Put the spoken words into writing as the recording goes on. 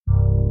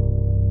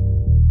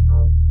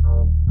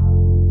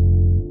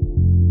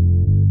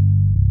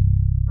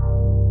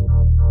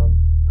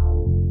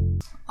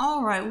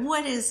All right,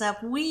 what is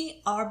up?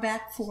 We are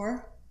back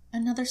for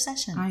another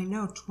session. I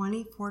know,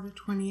 24 to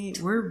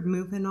 28. We're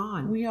moving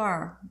on. We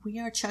are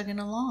chugging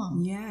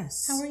along.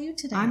 Yes. How are you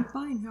today? I'm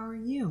fine. How are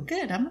you?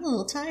 Good. I'm a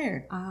little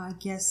tired. I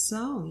guess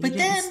so. You But didn't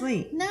then,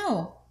 sleep.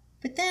 no.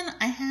 But then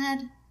I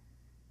had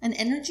an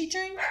energy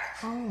drink.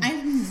 Oh.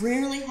 I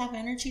rarely have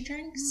energy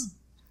drinks.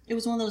 It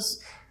was one of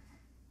those,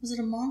 was it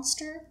a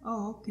Monster?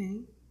 Oh,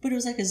 okay. But it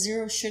was like a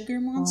zero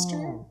sugar Monster.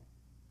 Oh.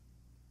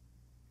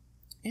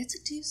 It's a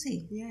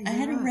doozy. Yeah, I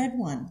had a you're red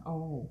one.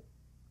 Oh.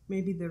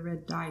 Maybe the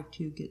red dye,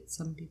 too, gets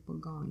some people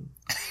going.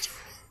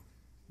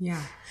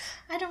 Yeah.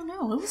 I don't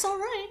know. It was all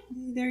right.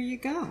 There you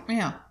go.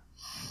 Yeah.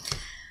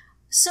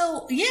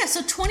 So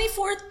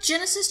 24,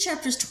 Genesis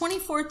chapters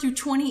 24 through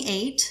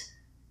 28.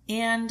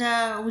 And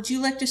would you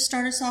like to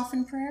start us off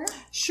in prayer?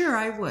 Sure,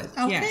 I would.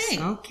 Okay. Yes.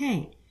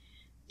 Okay.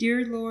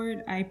 Dear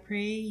Lord, I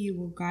pray you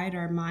will guide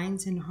our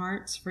minds and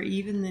hearts for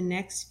even the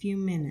next few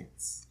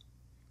minutes.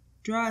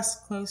 Draw us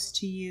close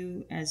to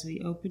you as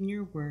we open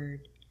your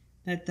word.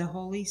 Let the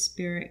Holy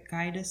Spirit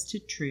guide us to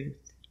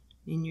truth.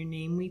 In your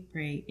name we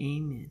pray.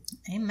 Amen.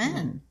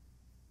 Amen.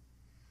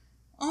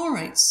 All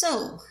right.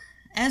 So,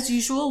 as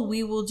usual,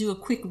 we will do a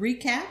quick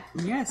recap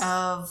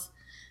of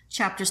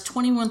chapters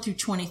 21 through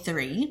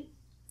 23.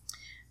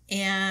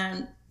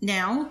 And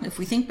now, if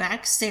we think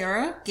back,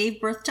 Sarah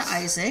gave birth to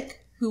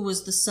Isaac, who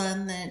was the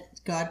son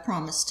that God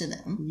promised to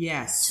them.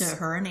 Yes. To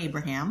her and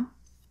Abraham.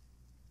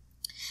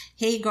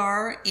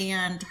 Hagar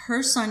and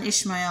her son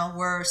Ishmael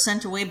were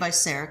sent away by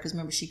Sarah, because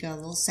remember, she got a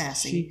little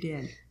sassy. She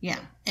did. Yeah,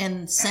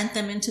 and sent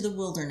them into the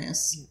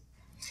wilderness.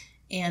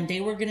 And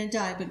they were going to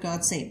die, but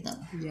God saved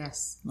them.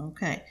 Yes.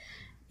 Okay.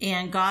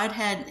 And God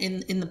had,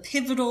 in the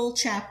pivotal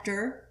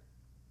chapter,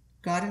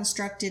 God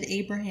instructed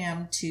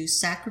Abraham to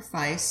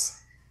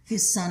sacrifice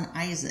his son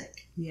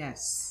Isaac.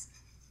 Yes.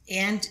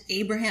 And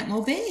Abraham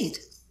obeyed.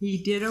 He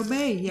did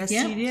obey. Yes,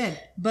 he did.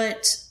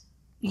 But,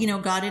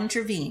 God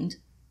intervened.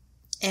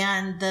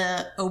 And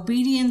the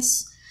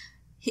obedience,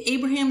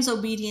 Abraham's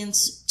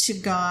obedience to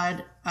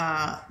God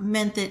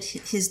meant that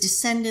his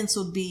descendants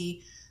would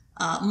be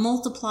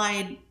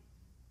multiplied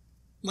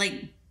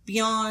like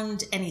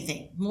beyond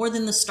anything, more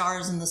than the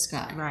stars in the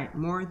sky. Right,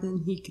 more than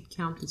he could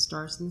count the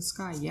stars in the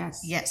sky,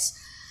 yes. Yes.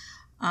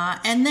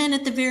 And then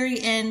at the very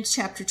end,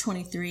 chapter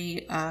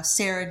 23,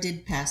 Sarah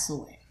did pass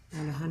away.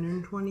 At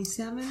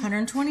 127?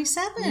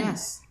 127.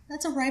 Yes.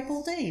 That's a ripe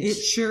old age.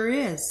 It sure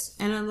is.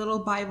 And a little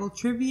Bible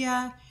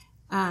trivia.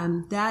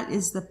 That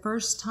is the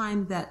first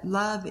time that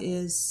love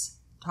is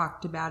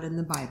talked about in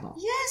the Bible.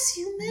 Yes,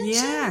 you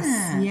mentioned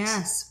that.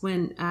 Yes.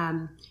 When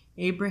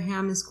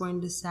Abraham is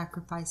going to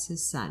sacrifice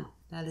his son.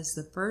 That is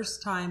the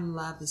first time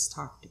love is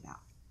talked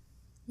about.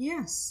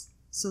 Yes.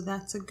 So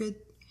that's a good,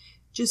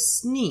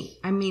 just neat.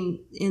 I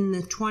mean, in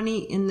the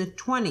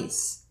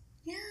 20s.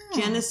 Yeah.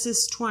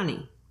 Genesis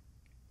 20.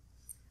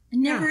 I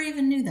never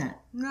even knew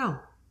that. No.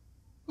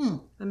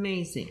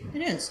 Amazing.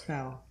 It is.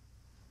 So,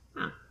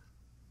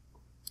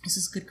 This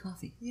is good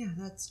coffee. yeah,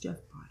 that's Jeff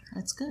Potter.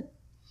 That's good.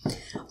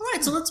 All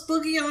right, so let's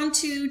boogie on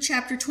to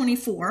chapter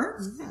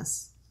 24.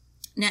 Yes.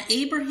 Now,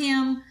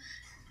 Abraham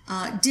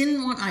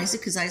didn't want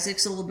Isaac, because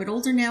Isaac's a little bit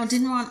older now,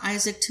 didn't want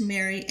Isaac to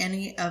marry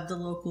any of the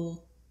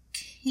local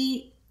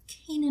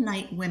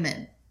Canaanite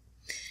women.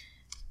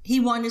 He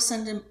wanted his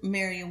son to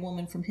marry a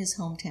woman from his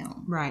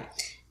hometown. Right.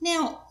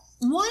 Now,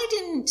 why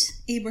didn't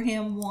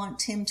Abraham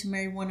want him to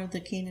marry one of the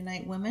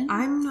Canaanite women?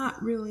 I'm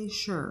not really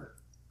sure.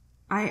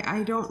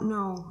 I don't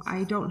know.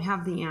 I don't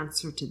have the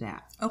answer to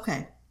that.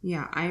 Okay.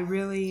 Yeah, I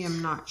really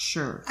am not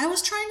sure. I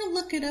was trying to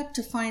look it up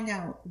to find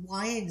out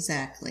why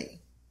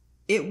exactly.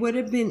 It would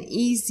have been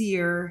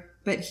easier,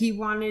 but he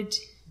wanted,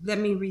 let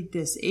me read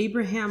this.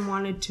 Abraham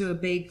wanted to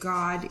obey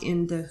God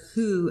in the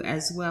who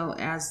as well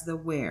as the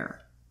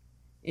where.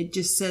 It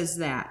just says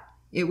that.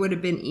 It would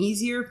have been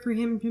easier for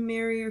him to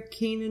marry a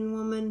Canaan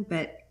woman,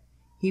 but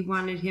he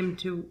wanted him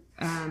to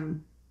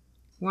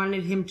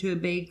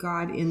obey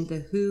God in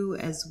the who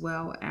as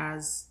well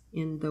as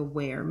in the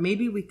where.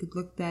 Maybe we could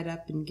look that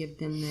up and give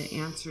them the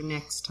answer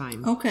next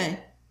time.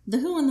 Okay. The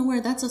who and the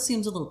where, that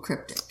seems a little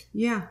cryptic.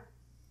 Yeah.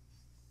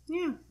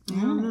 Yeah.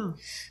 I don't know.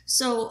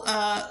 So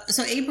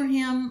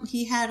Abraham,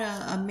 he had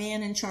a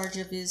man in charge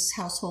of his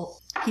household.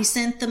 He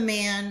sent the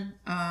man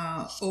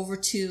over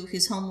to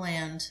his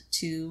homeland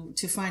to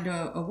find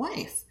a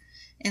wife.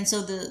 And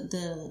so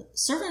the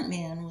servant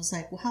man was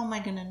like, well, how am I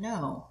going to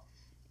know?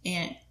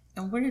 And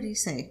what did he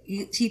say?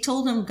 He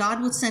told him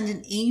God would send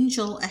an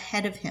angel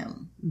ahead of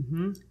him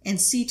and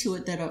see to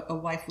it that a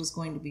wife was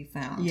going to be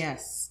found.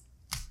 Yes.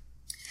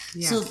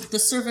 Yeah. So the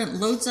servant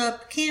loads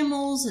up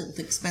camels with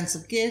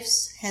expensive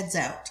gifts, heads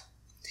out.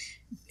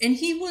 And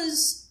he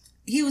was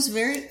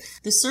very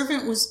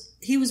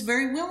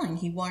willing.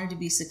 He wanted to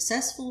be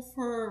successful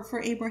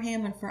for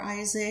Abraham and for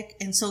Isaac.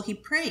 And so he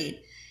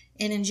prayed.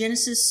 And in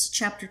Genesis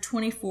chapter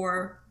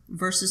 24,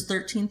 verses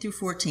 13 through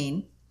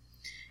 14,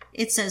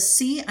 it says,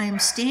 "See, I am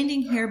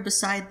standing here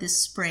beside this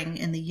spring,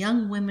 and the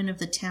young women of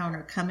the town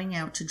are coming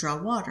out to draw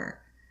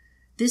water.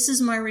 This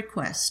is my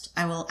request.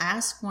 I will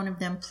ask one of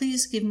them,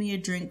 please give me a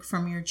drink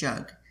from your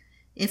jug.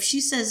 If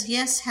she says,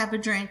 yes, have a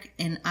drink,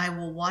 and I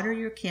will water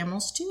your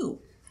camels too.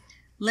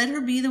 Let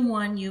her be the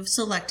one you have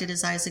selected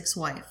as Isaac's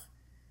wife.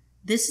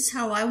 This is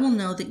how I will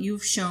know that you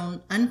have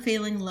shown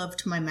unfailing love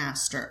to my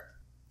master.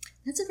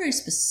 That's a very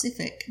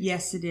specific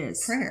Yes, it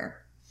is.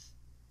 prayer.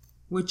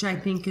 Which I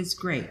think is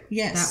great.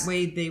 Yes. That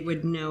way they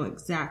would know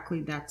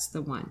exactly that's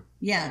the one.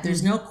 Yeah,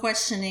 there's no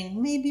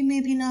questioning. Maybe,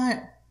 maybe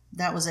not.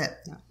 That was it.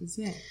 That was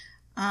it.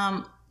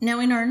 Now,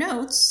 in our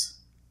notes,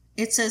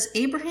 it says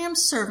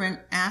Abraham's servant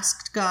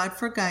asked God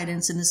for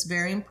guidance in this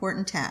very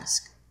important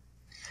task.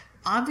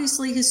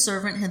 Obviously, his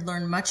servant had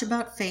learned much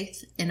about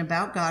faith and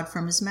about God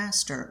from his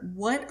master.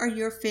 What are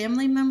your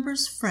family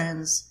members,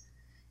 friends,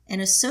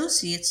 and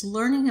associates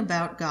learning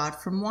about God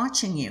from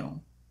watching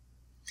you?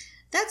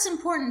 That's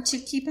important to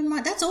keep in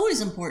mind. That's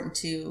always important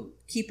to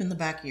keep in the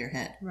back of your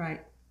head.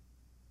 Right.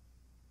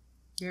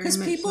 Because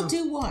people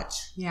do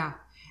watch. Yeah.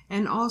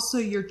 And also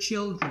your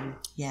children.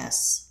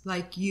 Yes.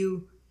 Like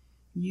you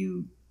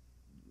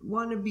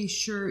want to be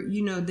sure,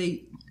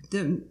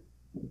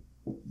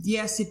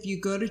 yes, if you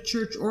go to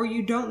church or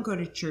you don't go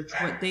to church,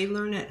 what they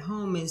learn at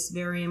home is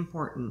very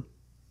important.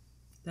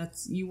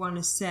 You want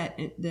to set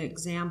the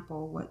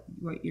example,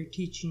 what you're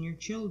teaching your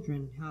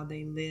children, how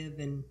they live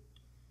and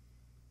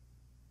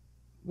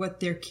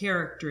what their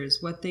character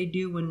is, what they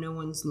do when no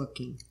one's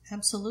looking.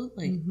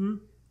 Absolutely. Mm-hmm.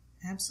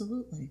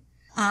 Absolutely.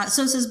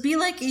 So it says, be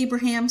like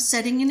Abraham,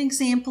 setting an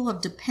example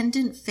of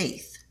dependent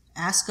faith.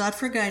 Ask God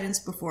for guidance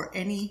before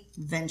any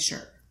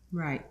venture.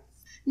 Right.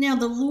 Now,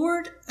 the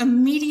Lord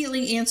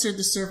immediately answered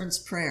the servant's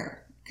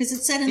prayer. Because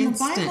it said in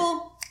Instant. the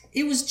Bible,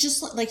 it was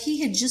just like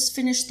he had just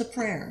finished the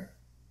prayer.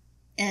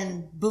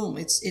 And boom,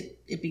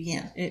 it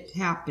began. It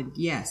happened,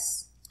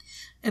 yes.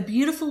 A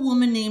beautiful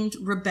woman named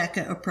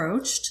Rebecca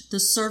approached. The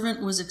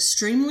servant was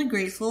extremely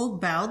grateful,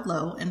 bowed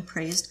low, and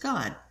praised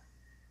God.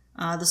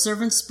 The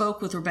servant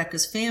spoke with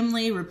Rebecca's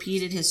family,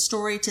 repeated his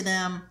story to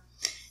them,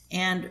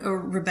 and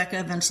Rebecca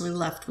eventually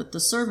left with the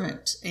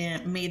servant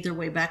and made their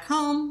way back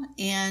home,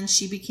 and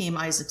she became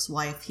Isaac's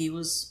wife. He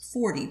was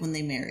 40 when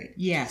they married.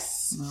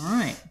 Yes. All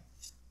right.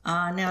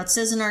 Now it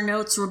says in our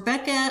notes,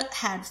 Rebecca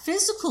had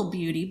physical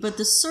beauty, but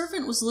the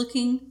servant was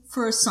looking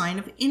for a sign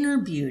of inner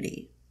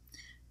beauty.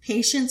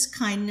 Patience,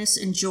 kindness,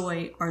 and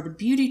joy are the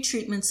beauty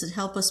treatments that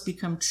help us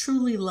become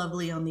truly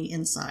lovely on the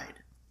inside.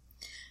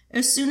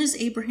 As soon as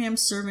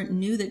Abraham's servant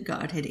knew that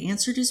God had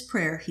answered his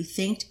prayer, he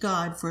thanked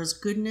God for his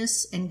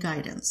goodness and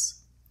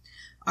guidance.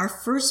 Our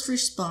first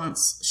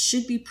response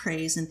should be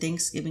praise and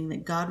thanksgiving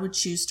that God would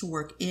choose to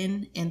work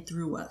in and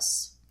through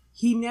us.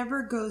 He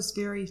never goes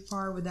very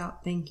far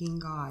without thanking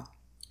God.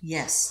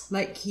 Yes.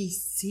 Like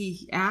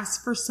he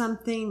asks for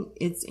something,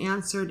 it's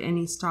answered, and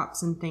he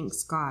stops and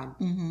thanks God.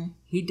 Mm-hmm.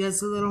 He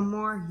does a little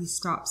more, he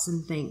stops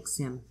and thanks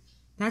him.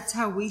 That's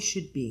how we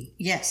should be.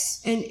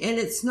 Yes. And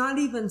it's not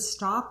even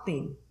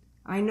stopping.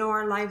 I know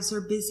our lives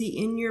are busy.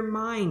 In your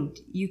mind,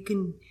 you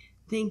can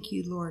thank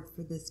you, Lord,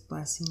 for this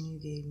blessing you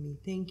gave me.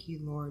 Thank you,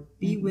 Lord.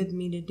 Be with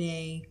me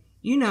today.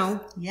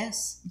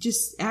 Yes.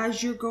 Just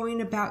as you're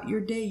going about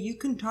your day, you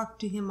can talk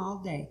to him all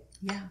day.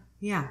 Yeah.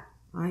 Yeah.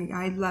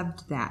 I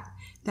loved that.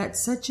 That's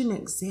such an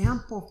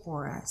example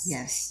for us.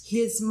 Yes.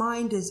 His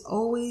mind is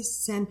always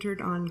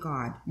centered on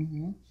God.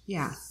 Mm-hmm.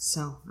 Yeah.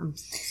 So I'm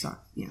sorry.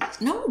 Yeah.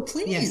 No,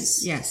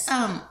 please. Yes.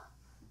 And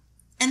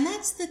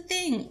that's the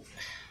thing.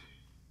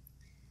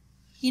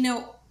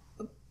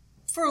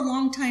 For a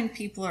long time,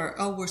 people are,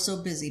 we're so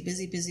busy.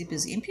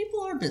 And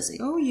people are busy.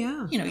 Oh,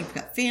 yeah. You've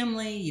got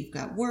family, you've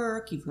got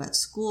work, you've got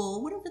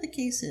school, whatever the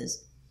case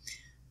is.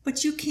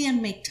 But you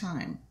can make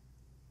time.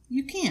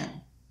 You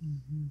can.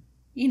 Mm-hmm.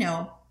 You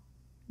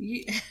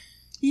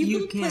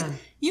can.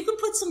 You can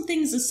put some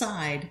things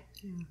aside,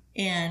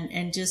 yeah.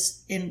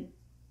 and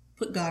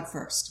put God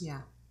first.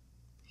 Yeah.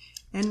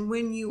 And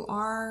when you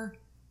are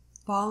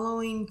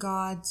following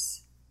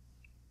God's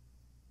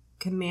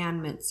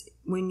commandments,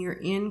 when you're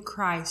in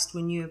Christ,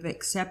 when you have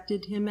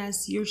accepted him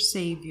as your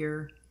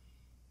Savior,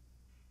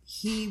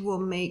 he will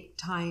make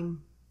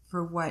time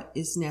for what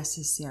is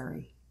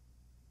necessary.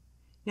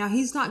 Now,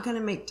 he's not going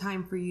to make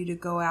time for you to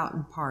go out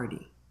and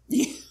party.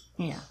 Yeah.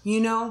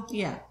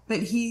 Yeah. But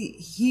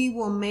he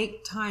will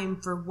make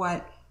time for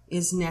what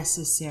is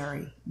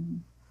necessary. Mm-hmm.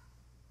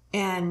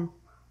 And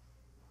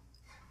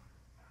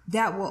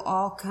that will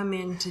all come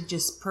into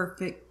just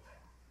perfect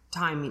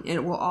timing.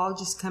 It will all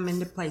just come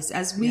into place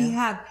as we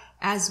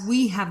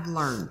have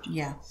learned.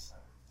 Yeah.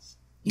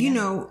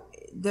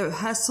 The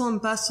hustle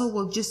and bustle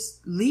will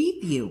just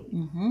leave you.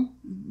 Mm-hmm.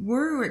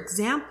 We're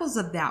examples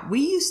of that. We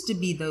used to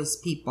be those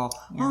people.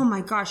 Yeah. Oh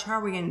my gosh, how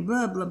are we going to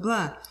blah, blah,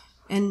 blah.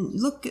 And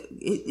look,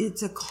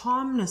 it's a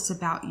calmness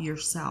about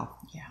yourself.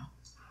 Yeah.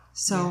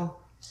 So. Yeah.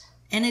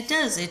 And it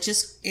does. It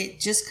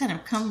just kind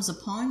of comes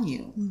upon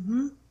you.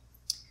 Mm-hmm.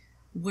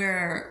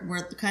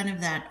 Where kind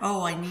of that,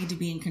 I need to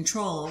be in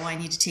control. I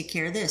need to take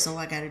care of this.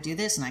 I got to do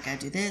this and I got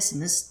to do this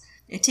and this.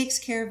 It takes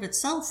care of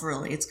itself,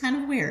 really. It's kind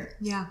of weird.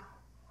 Yeah.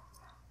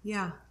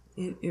 Yeah,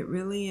 it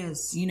really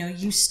is.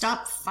 You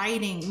stop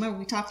fighting. Remember,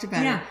 we talked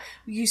about it.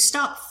 You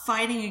stop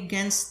fighting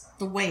against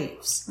the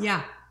waves.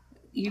 Yeah.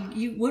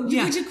 What would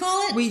you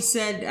call it? We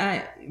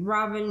said,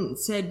 Robin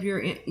said, you're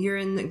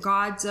in the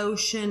God's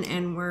ocean,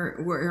 and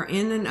we're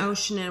in an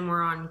ocean, and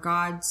we're on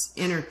God's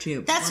inner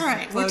tube. That's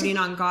right. Floating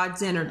on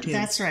God's inner tube.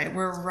 That's right.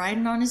 We're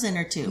riding on his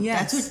inner tube.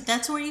 Yes.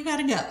 That's where you got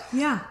to go.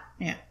 Yeah.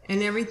 Yeah.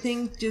 And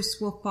everything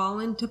just will fall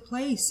into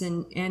place.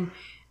 And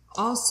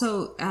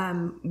also,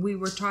 we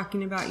were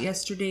talking about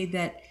yesterday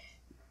that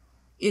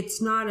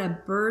it's not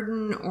a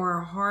burden or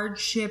a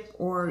hardship,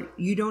 or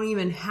you don't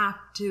even have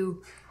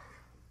to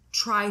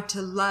try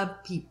to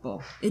love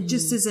people. It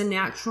just is a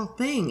natural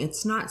thing.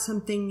 It's not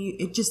something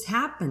it just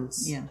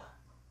happens. Yeah.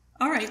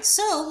 All right.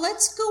 So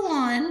let's go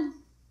on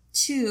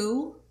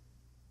to,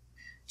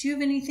 do you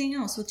have anything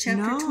else with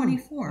chapter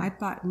 24? I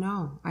thought,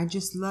 no, I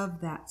just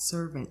love that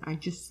servant. I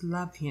just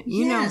love him.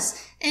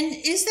 Yes. And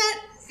is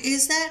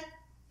that,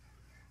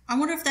 I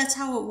wonder if that's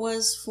how it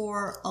was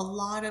for a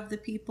lot of the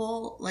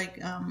people, like,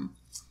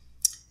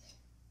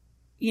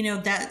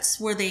 that's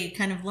where they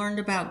kind of learned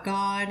about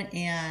God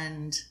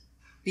and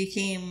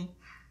became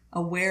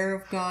aware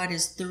of God,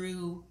 is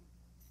through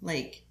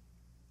like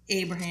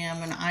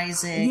Abraham and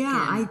Isaac.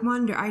 Yeah, I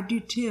wonder. I do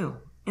too.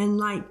 And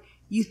like,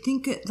 you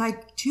think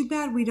too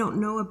bad we don't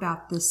know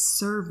about this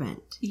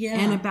servant. Yeah.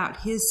 And about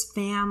his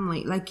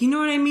family. Like, you know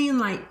what I mean?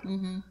 Like,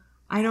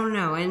 I don't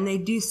know. And they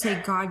do say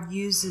God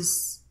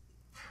uses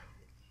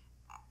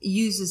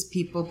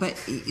people, but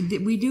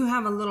we do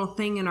have a little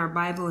thing in our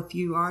Bible, if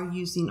you are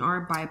using our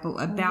Bible,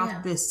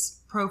 about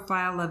this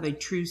profile of a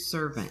true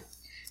servant.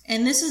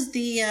 And this is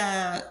the,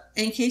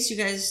 in case you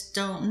guys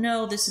don't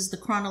know, this is the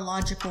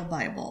chronological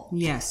Bible.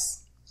 Yes.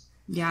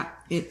 Yeah,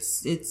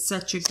 it's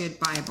such a good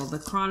Bible. The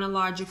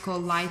Chronological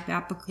Life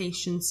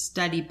Application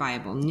Study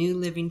Bible, New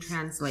Living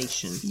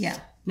Translation. Yeah.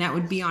 That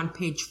would be on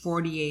page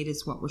 48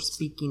 is what we're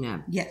speaking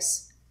of.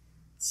 Yes.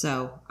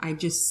 So I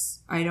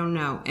don't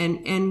know.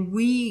 And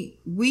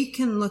we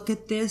can look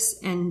at this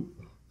and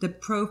the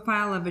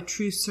profile of a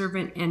true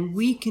servant, and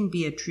we can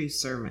be a true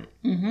servant.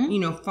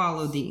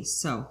 Follow these.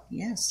 So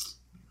yes,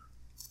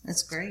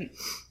 that's great.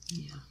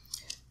 Yeah.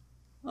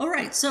 All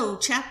right. So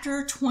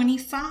chapter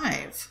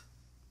 25,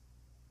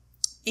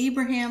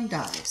 Abraham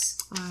dies.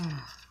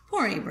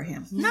 Poor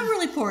Abraham. Not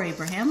really poor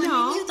Abraham. No.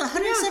 I mean, he's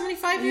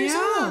 175 years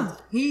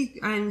old. He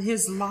and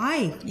his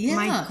life. Yeah.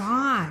 My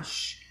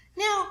gosh.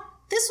 Now,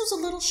 this was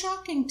a little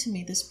shocking to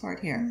me, this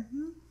part here.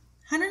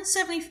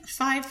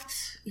 175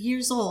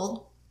 years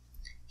old.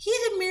 He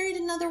had married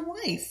another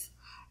wife.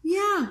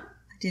 Yeah.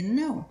 I didn't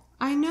know.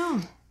 I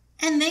know.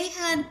 And they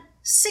had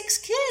 6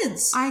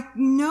 kids. I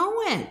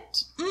know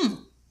it.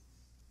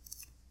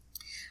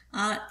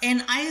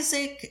 And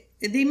Isaac,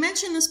 they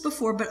mentioned this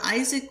before, but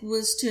Isaac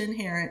was to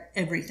inherit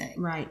everything.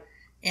 Right.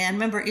 And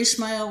remember,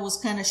 Ishmael was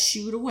kind of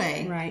shooed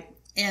away. Right.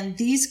 And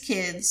these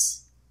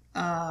kids,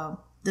 the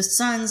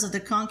sons of the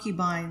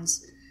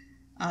concubines,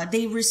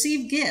 they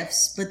received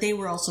gifts, but they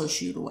were also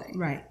shooed away.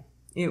 Right.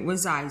 It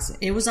was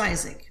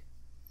Isaac.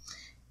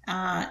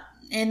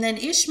 And then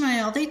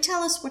Ishmael, they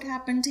tell us what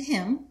happened to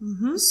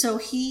him. So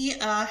he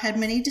had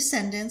many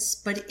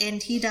descendants,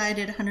 and he died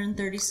at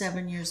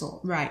 137 years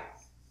old. Right.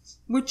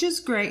 Which is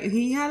great.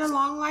 He had a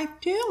long life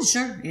too.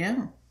 Sure,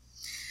 yeah.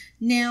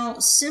 Now,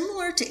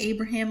 similar to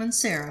Abraham and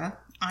Sarah,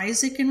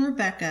 Isaac and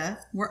Rebekah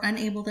were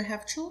unable to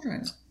have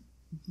children.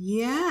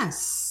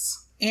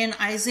 Yes. And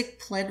Isaac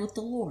pled with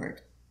the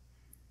Lord.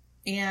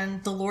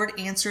 And the Lord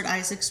answered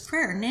Isaac's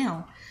prayer.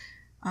 Now,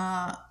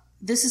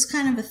 this is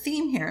kind of a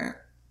theme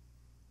here,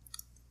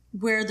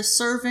 where the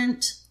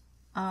servant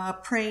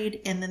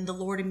prayed and then the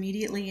Lord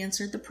immediately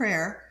answered the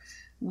prayer.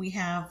 We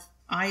have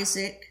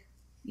Isaac,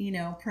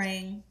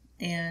 praying,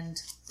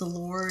 and the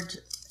Lord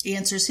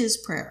answers his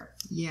prayer.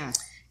 Yes.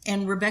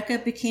 And Rebekah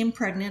became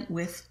pregnant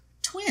with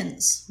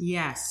twins.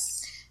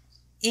 Yes.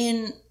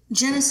 In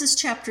Genesis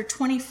chapter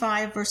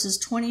 25, verses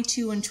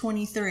 22 and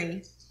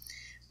 23,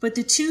 but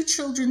the 2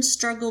 children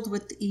struggled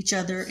with each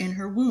other in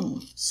her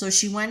womb, so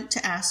she went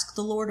to ask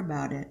the Lord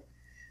about it.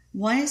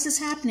 Why is this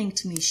happening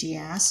to me, she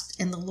asked,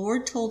 and the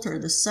Lord told her,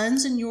 the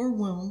sons in your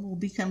womb will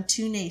become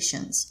 2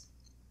 nations.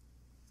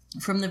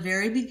 From the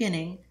very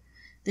beginning,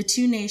 the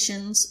 2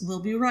 nations will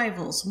be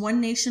rivals.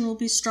 One nation will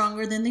be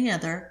stronger than the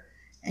other,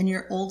 and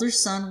your older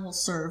son will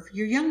serve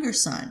your younger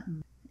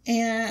son.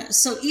 And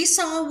so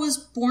Esau was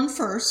born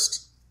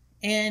first,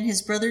 and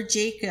his brother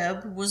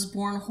Jacob was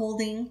born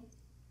holding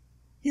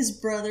his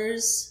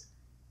brother's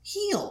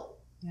heel.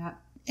 Yeah.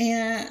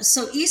 And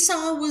so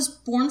Esau was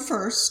born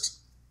first,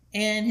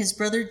 and his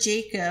brother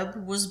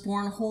Jacob was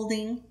born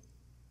holding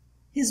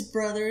his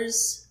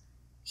brother's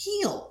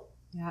heel.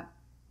 Yeah.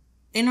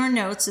 In our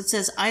notes, it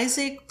says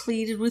Isaac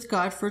pleaded with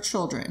God for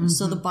children.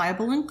 So the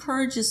Bible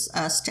encourages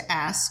us to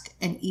ask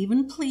and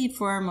even plead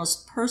for our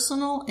most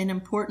personal and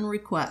important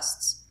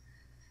requests.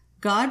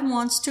 God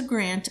wants to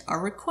grant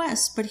our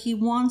requests, but he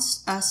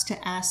wants us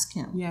to ask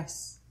him.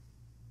 Yes.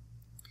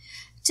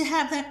 To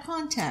have that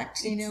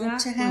contact,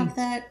 Exactly. to have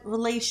that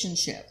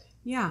relationship.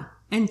 Yeah.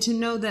 And to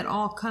know that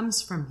all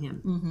comes from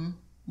him.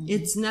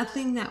 It's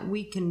nothing that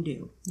we can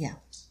do. Yeah.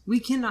 We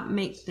cannot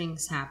make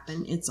things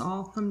happen. It's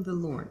all from the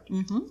Lord.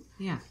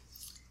 Yeah.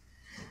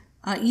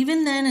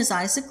 Even then, as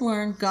Isaac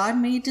learned, God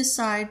may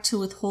decide to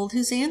withhold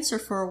his answer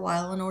for a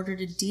while in order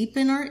to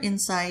deepen our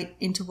insight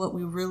into what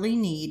we really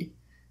need,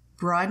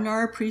 broaden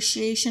our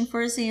appreciation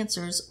for his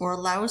answers, or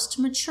allow us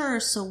to mature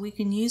so we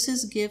can use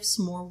his gifts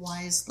more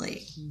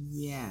wisely.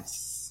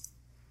 Yes.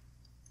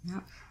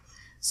 Yep.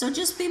 So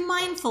just be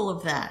mindful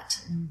of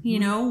that. Mm-hmm. You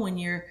know, when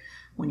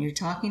you're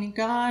talking to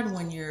God,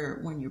 when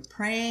you're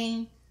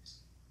praying,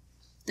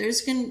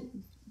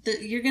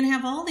 you're going to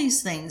have all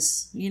these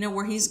things, you know,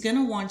 where he's going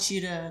to want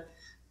you to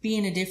be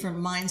in a different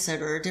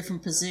mindset or a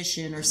different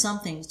position or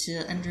something to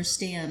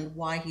understand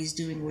why he's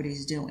doing what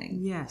he's doing.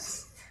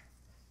 Yes.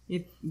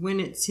 When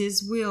it's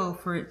his will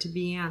for it to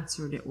be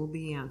answered, it will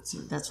be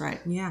answered. That's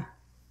right. Yeah.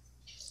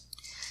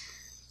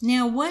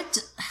 Now,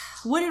 what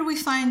did we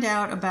find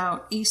out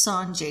about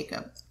Esau and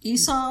Jacob?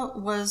 Esau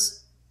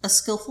was a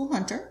skillful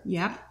hunter.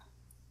 Yep.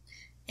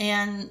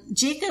 And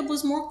Jacob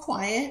was more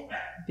quiet.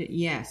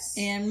 Yes.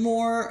 And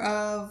more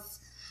of,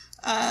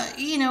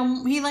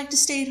 he liked to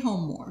stay at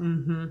home more.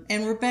 Mm-hmm.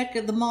 And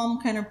Rebecca, the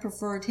mom, kind of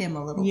preferred him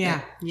a little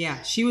bit.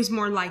 Yeah. She was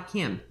more like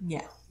him.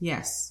 Yeah.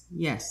 Yes.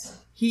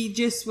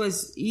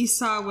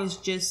 Esau was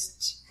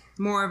just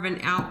more of an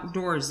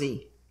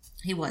outdoorsy.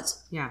 He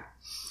was. Yeah.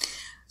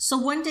 So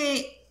one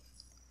day,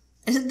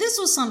 this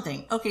was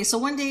something. Okay, so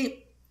one day,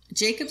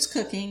 Jacob's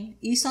cooking.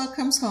 Esau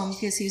comes home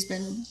because he's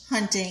been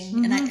hunting.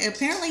 Mm-hmm. And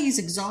apparently he's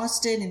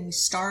exhausted and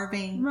he's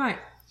starving. Right.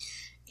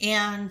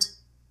 And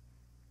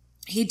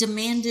he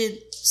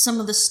demanded some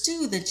of the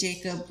stew that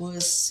Jacob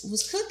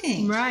was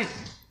cooking. Right.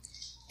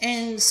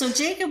 And so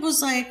Jacob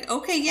was like,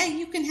 okay, yeah,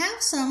 you can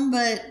have some,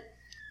 but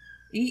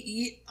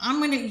you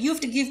have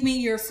to give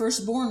me your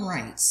firstborn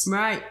rights.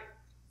 Right.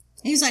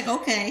 He's like,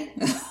 okay.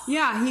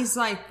 Yeah, he's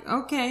like,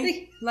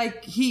 okay.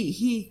 Like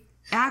he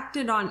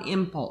acted on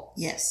impulse.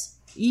 Yes.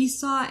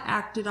 Esau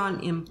acted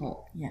on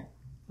impulse. Yeah.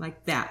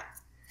 Like that.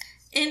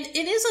 And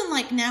it isn't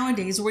like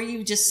nowadays where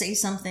you just say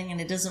something and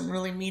it doesn't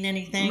really mean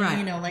anything. Right.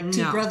 You know, like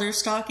two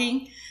brothers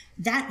talking.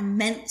 That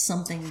meant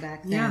something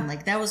back then. Yeah.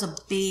 Like that was a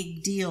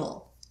big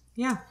deal.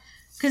 Yeah.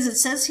 Because it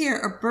says here,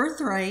 a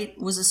birthright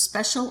was a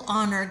special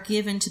honor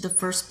given to the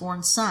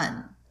firstborn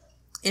son.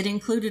 It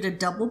included a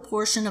double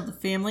portion of the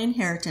family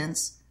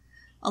inheritance,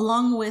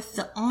 along with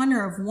the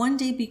honor of one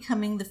day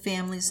becoming the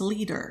family's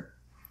leader.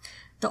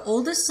 The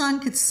oldest son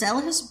could sell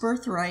his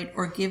birthright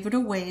or give it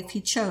away if he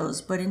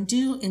chose, but in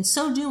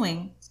so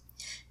doing,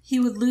 he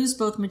would lose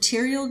both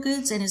material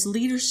goods and his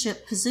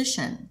leadership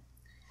position.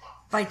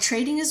 By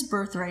trading his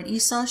birthright,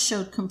 Esau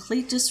showed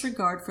complete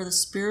disregard for the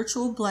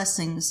spiritual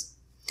blessings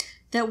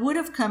that would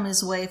have come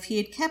his way if he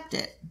had kept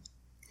it.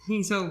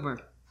 He's over.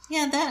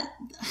 Yeah,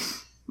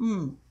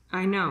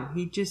 I know.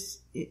 He just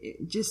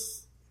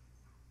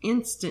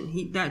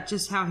instant. That's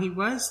just how he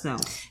was, though.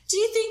 Do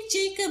you think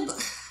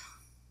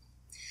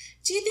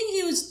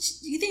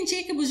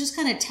Jacob was just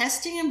kind of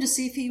testing him to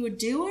see if he would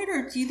do it,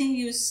 or do you think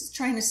he was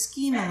trying to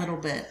scheme a little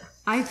bit?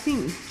 I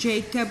think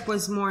Jacob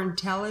was more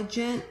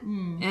intelligent,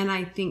 and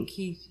I think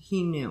he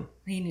knew.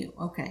 He knew.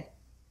 Okay.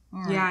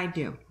 All right. Yeah,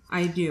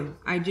 I do.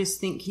 I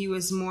just think he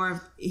was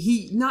more.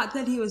 Not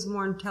that he was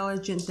more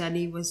intelligent, that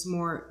he was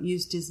more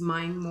used his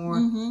mind more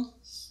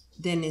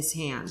than his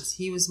hands.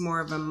 He was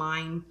more of a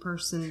mind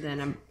person than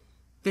a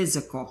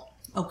physical.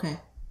 Okay.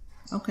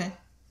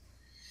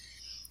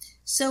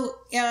 So,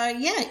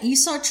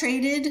 Esau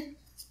traded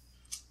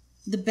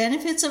the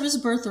benefits of his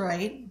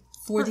birthright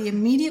for the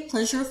immediate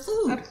pleasure of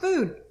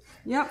food.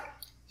 Yep.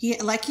 He,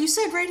 like you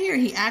said right here,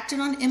 he acted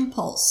on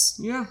impulse.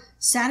 Yeah.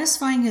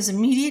 Satisfying his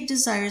immediate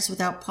desires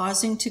without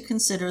pausing to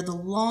consider the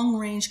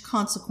long-range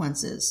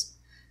consequences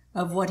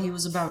of what he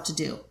was about to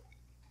do.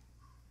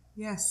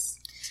 Yes.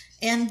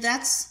 And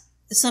that's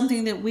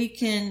something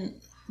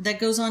that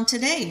goes on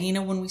today. You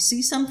know, when we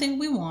see something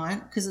we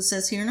want, because it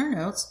says here in our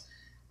notes,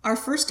 our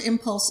first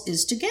impulse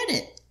is to get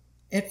it.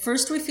 At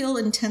first we feel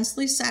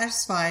intensely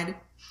satisfied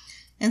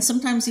and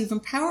sometimes even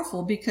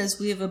powerful because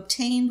we have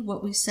obtained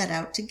what we set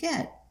out to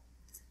get.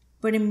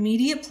 But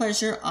immediate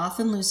pleasure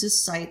often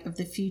loses sight of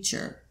the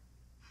future.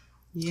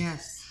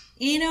 Yes.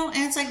 You know,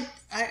 and it's like,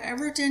 I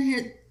wrote down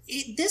here,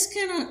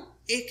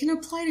 it can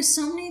apply to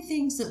so many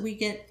things that we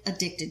get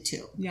addicted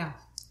to. Yeah.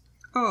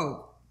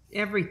 Oh,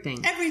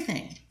 everything.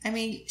 Everything. I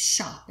mean,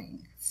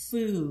 shopping,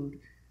 food,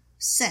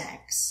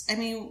 sex. I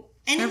mean,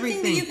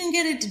 anything that you can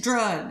get into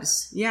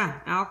drugs.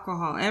 Yeah,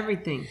 alcohol,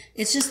 everything.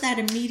 It's just that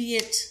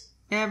immediate.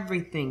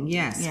 Everything,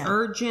 yes. Yeah.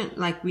 Urgent,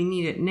 like we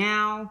need it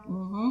now.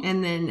 Mm-hmm.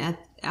 And then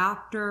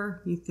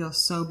after, you feel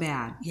so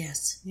bad.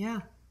 Yes.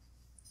 Yeah.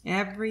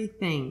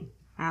 Everything.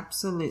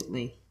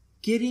 Absolutely.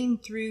 Getting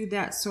through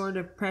that sort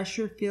of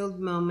pressure-filled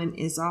moment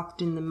is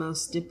often the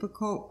most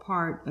difficult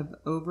part of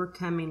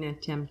overcoming a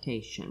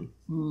temptation.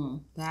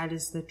 That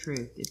is the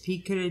truth. If he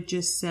could have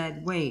just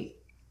said, wait,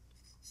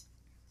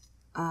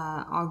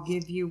 I'll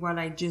give you what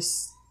I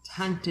just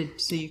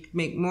hunted so you could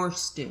make more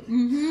stew.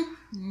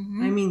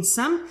 I mean,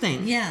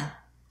 something. Yeah.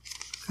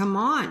 Come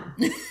on.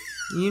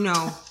 You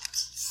know,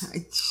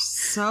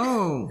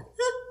 so.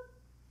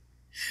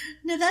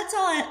 No, that's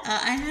all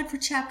I had for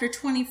chapter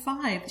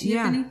 25. Do you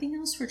have anything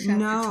else for chapter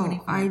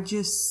 25? I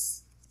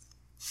just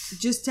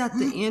at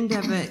the end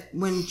of it,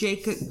 when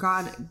Jacob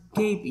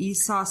gave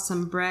Esau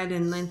some bread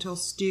and lentil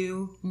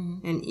stew,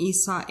 and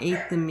Esau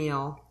ate the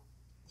meal,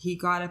 he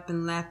got up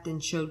and left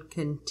and showed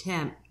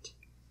contempt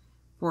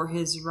for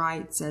his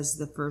rights as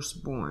the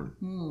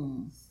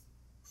firstborn.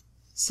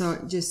 So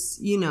it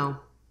just, I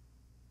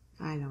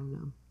don't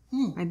know.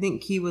 I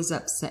think he was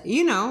upset.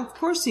 Of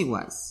course he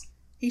was.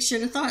 He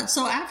should have thought.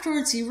 So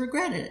afterwards he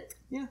regretted it.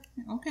 Yeah.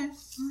 Okay.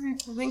 All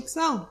right. I think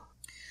so.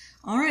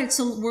 All right.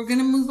 So we're going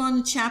to move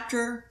on to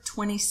chapter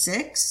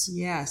 26.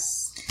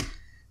 Yes.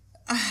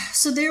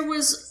 So there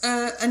was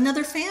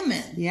another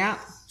famine. Yeah.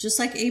 Just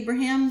like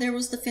Abraham, there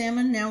was the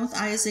famine. Now with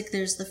Isaac,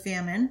 there's the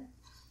famine.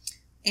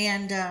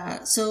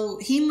 And so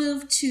he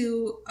moved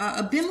to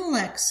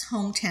Abimelech's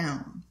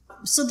hometown.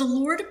 So the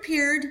Lord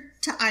appeared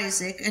to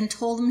Isaac and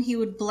told him he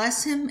would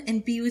bless him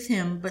and be with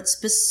him, but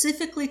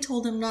specifically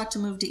told him not to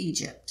move to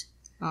Egypt.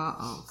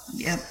 Uh-oh.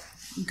 Yep.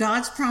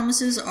 God's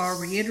promises are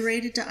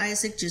reiterated to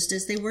Isaac just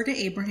as they were to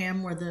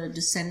Abraham, where the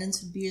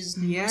descendants would be as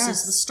numerous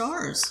as the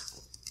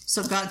stars.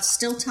 So God's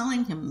still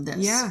telling him this.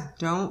 Yeah,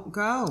 don't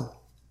go.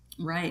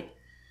 Right.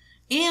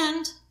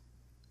 And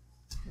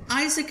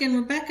Isaac and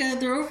Rebecca,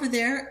 they're over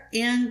there,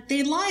 and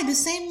they lie the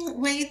same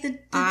way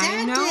that the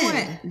dad did. I know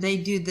it. They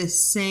do the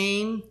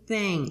same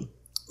thing.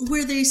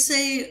 Where they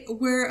say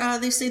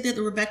that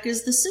Rebecca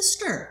is the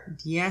sister.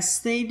 Yes,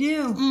 they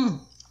do.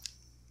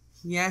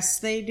 Yes,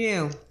 they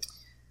do.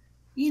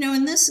 In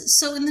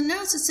the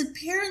notes it said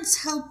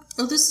parents help.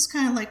 Oh, this is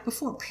kind of like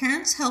before.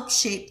 Parents help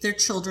shape their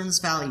children's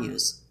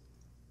values.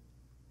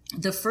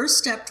 The first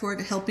step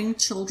toward helping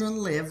children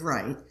live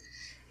right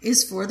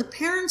is for the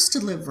parents to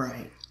live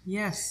right.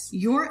 Yes.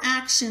 Your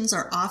actions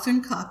are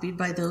often copied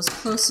by those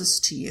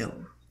closest to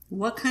you.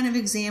 What kind of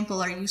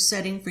example are you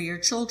setting for your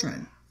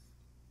children?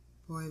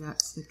 Boy,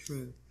 that's the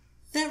truth.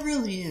 That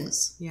really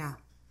is. Yeah.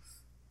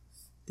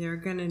 They're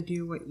going to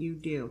do what you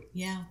do.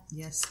 Yeah.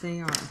 Yes,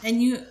 they are.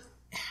 And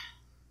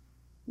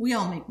we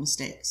all make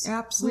mistakes.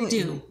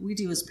 Absolutely. We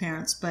do as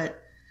parents,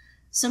 but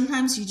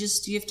sometimes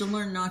you have to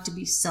learn not to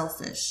be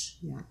selfish.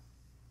 Yeah.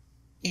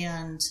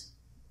 And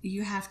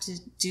you have to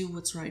do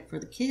what's right for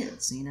the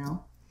kids,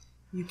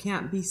 You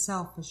can't be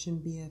selfish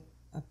and be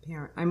a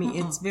parent. I mean,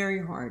 it's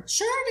very hard.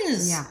 Sure it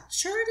is. Yeah.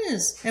 Sure it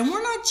is. And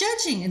we're not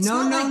judging. It's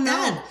No.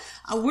 that.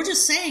 We're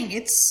just saying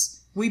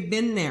it's... We've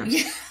been there.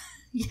 Yeah.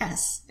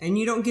 Yes. And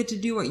you don't get to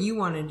do what you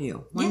want to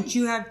do. Once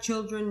you have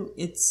children,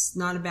 it's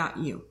not about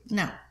you.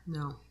 No.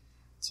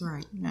 That's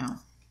right. No.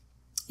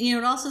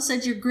 It also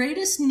said your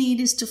greatest need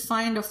is to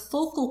find a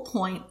focal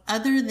point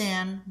other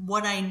than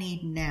what I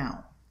need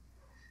now.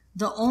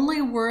 The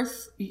only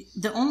worth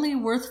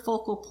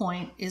focal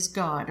point is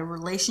God. A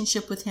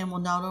relationship with Him will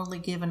not only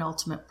give an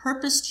ultimate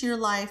purpose to your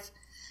life,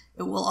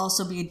 it will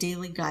also be a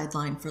daily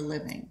guideline for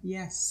living.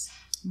 Yes.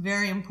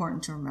 Very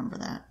important to remember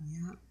that.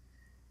 Yeah.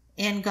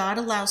 And God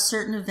allows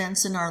certain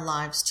events in our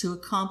lives to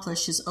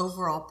accomplish His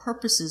overall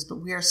purposes, but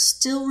we are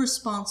still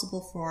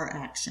responsible for our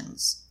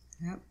actions.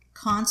 Yep.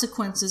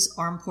 Consequences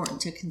are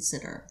important to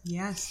consider.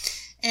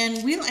 Yes. And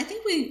I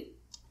think we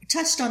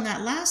touched on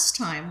that last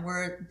time,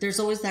 where there's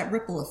always that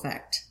ripple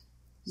effect.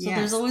 So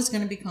there's always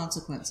going to be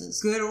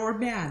consequences. Good or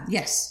bad.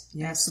 Yes.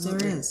 Yes,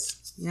 absolutely. there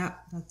is. Yeah,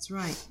 that's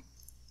right.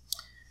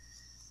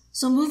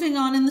 So moving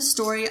on in the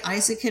story,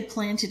 Isaac had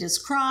planted his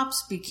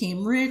crops,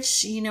 became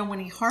rich, when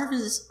he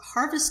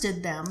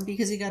harvested them,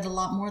 because he got a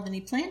lot more than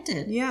he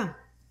planted. Yeah.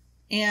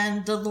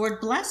 And the Lord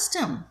blessed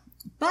him.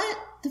 But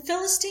the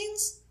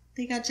Philistines,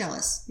 they got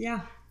jealous.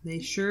 Yeah, they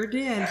sure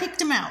did.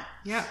 Kicked him out.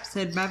 Yep,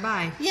 said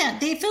bye-bye. Yeah,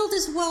 they filled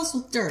his wells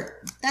with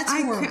dirt. That's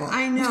horrible.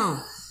 I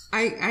know.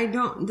 I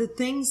don't, the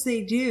things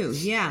they do,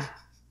 yeah.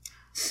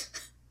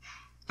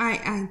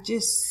 I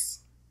just...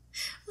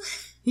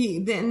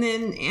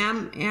 Then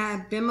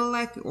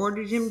Abimelech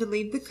ordered him to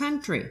leave the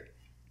country.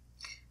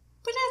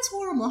 But that's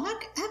horrible. How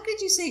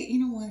could you say, you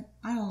know what,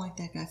 I don't like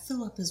that guy,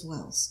 fill up his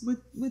wells.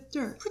 With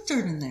dirt. Put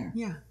dirt in there.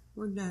 Yeah,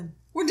 we're done.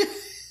 We're done.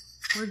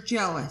 We're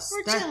jealous.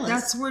 We're jealous.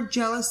 That's where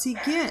jealousy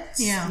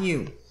gets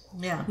you.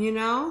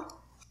 Yeah.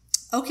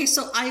 Okay,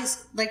 so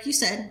like you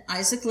said,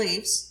 Isaac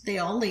leaves. They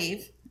all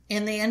leave.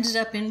 And they ended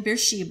up in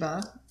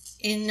Beersheba.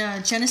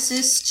 In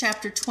Genesis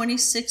chapter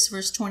 26,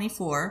 verse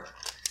 24,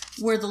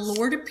 where the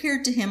Lord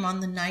appeared to him on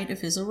the night of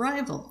his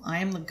arrival. I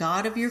am the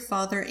God of your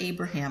father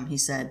Abraham, he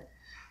said.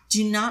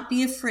 Do not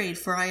be afraid,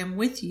 for I am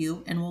with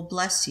you and will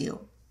bless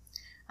you.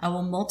 I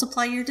will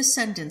multiply your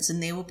descendants,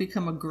 and they will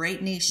become a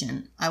great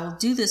nation. I will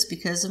do this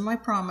because of my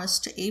promise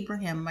to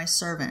Abraham, my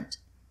servant.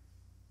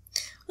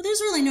 Well, there's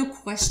really no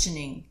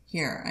questioning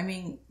here. I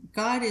mean,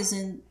 God is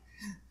in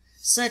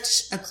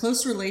such a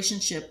close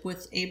relationship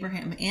with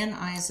Abraham and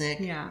Isaac,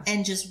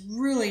 and just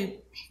really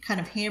kind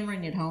of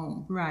hammering it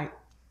home. Right.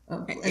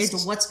 As to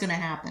what's going to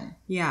happen.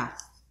 Yeah.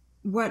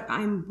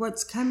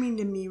 What's coming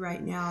to me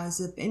right now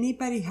is if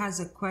anybody has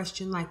a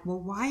question like, well,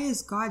 why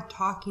is God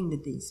talking to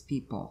these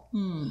people?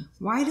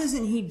 Why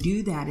doesn't He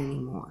do that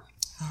anymore?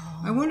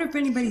 I wonder if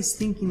anybody's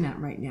thinking that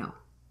right now.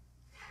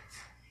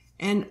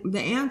 And the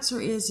answer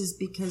is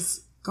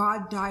because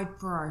God died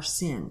for our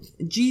sin.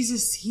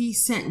 Jesus, he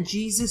sent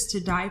Jesus to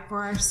die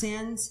for our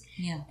sins.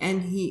 Yeah.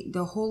 And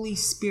the Holy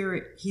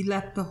Spirit, he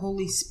left the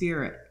Holy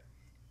Spirit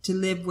to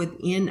live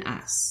within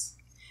us.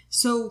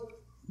 So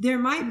there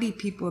might be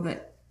people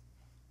that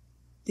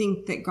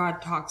think that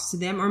God talks to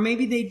them, or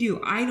maybe they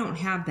do. I don't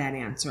have that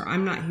answer.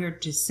 I'm not here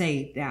to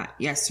say that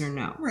yes or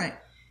no. Right.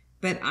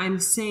 But I'm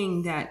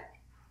saying that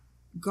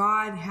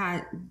God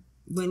had,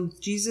 when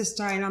Jesus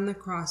died on the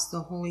cross,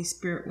 the Holy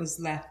Spirit was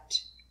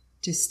left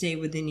to stay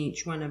within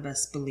each one of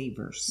us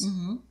believers.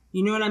 Mm-hmm.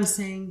 You know what I'm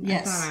saying?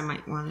 Yes. I thought I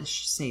might want to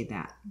say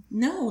that.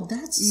 No,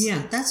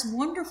 that's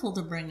wonderful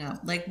to bring up.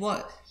 Like,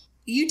 what?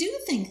 You do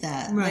think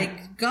that. Right.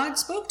 Like, God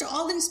spoke to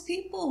all these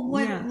people.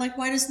 Why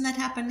doesn't that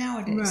happen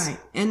nowadays? Right.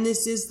 And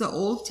this is the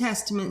Old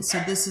Testament, so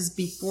this is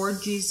before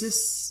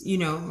Jesus,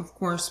 of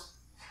course,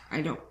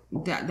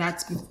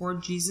 that's before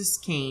Jesus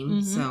came,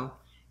 Mm-hmm. so,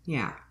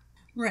 yeah.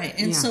 Right.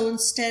 And so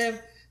instead of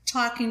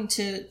talking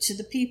to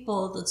the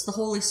people, it's the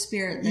Holy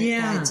Spirit that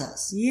guides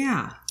us.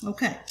 Yeah.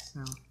 Okay.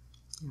 So,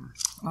 yeah.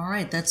 All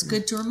right. That's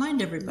good to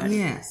remind everybody.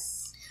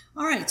 Yes.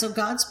 All right. So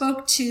God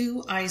spoke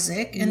to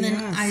Isaac, and then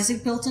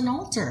Isaac built an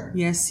altar.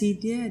 Yes, he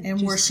did. And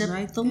Just worshiped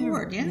right the there.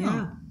 Lord.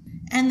 Yeah.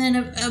 And then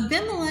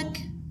Abimelech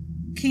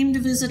came to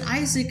visit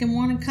Isaac and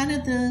wanted kind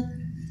of the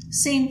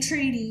same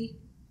treaty,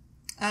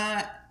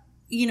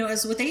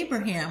 as with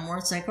Abraham, where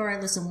it's like, all right,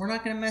 listen, we're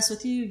not going to mess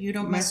with you. You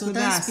don't mess with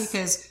us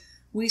because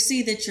we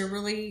see that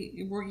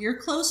you're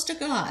close to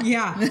God.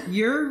 Yeah,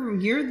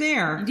 you're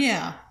there.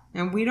 Yeah.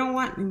 And we know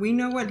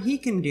what he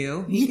can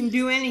do. He can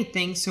do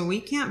anything, so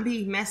we can't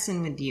be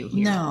messing with you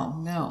here.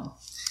 No.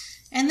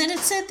 And then it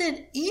said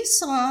that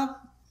Esau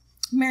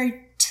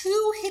married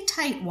 2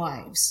 Hittite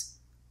wives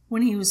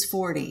when he was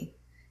 40.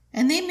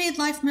 And they made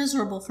life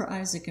miserable for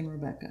Isaac and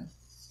Rebekah.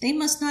 They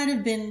must not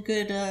have been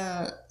good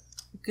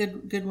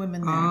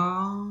women there.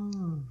 Oh.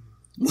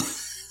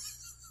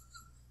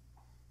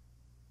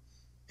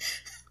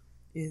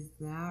 Is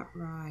that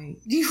right?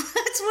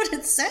 That's what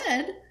it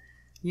said.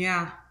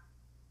 Yeah.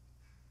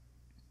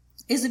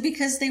 Is it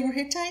because they were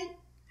Hittite?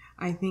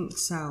 I think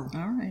so.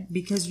 All right.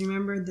 Because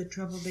remember the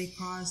trouble they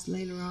caused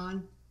later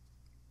on?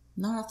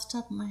 Not off the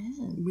top of my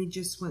head. We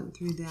just went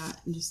through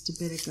that just a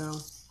bit ago.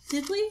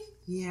 Did we?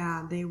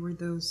 Yeah, they were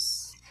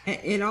those.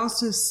 It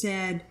also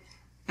said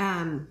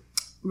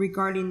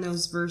regarding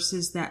those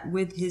verses that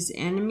with his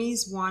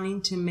enemies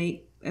wanting to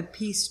make a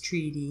peace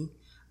treaty,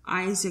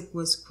 Isaac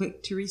was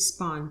quick to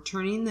respond,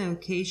 turning the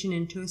occasion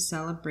into a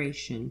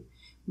celebration.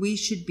 We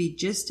should be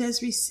just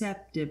as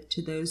receptive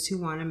to those who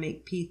want to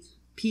make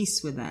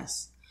peace with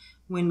us.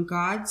 When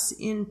God's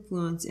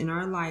influence in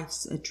our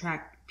lives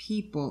attract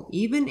people,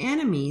 even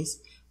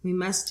enemies, we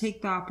must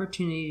take the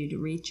opportunity to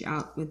reach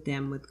out with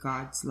them with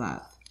God's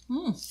love.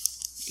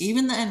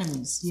 Even the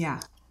enemies.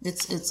 Yeah.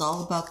 It's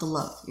all about the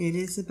love. It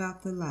is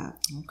about the love.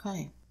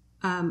 Okay.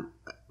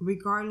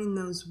 Regarding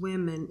those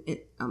women,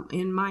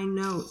 in my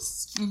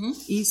notes, Mm-hmm.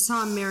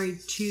 Esau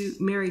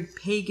married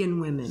pagan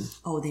women.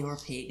 Oh, they were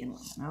pagan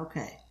women.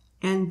 Okay.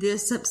 And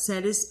this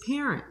upset his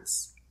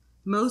parents.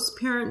 Most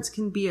parents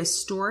can be a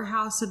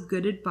storehouse of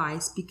good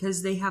advice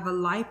because they have a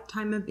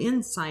lifetime of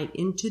insight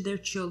into their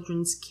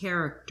children's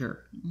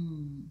character.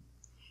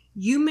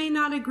 You may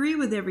not agree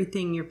with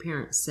everything your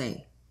parents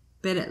say,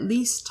 but at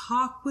least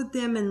talk with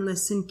them and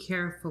listen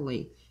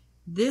carefully.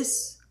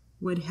 This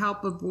would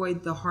help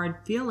avoid the hard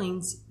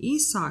feelings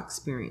Esau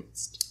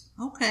experienced.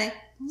 Okay.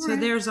 So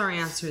there's our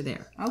answer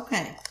there.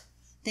 Okay.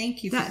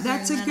 Thank you for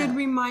That's a clearing good that up.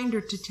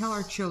 reminder to tell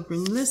our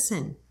children,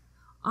 listen,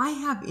 I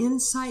have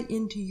insight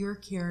into your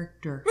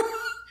character.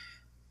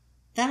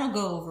 That'll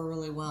go over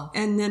really well.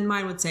 And then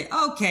mine would say,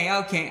 okay,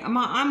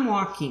 I'm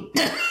walking.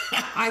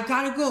 I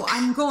gotta go.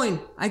 I'm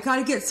going. I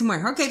gotta get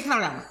somewhere. Okay,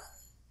 come on.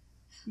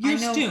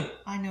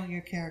 I know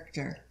your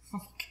character.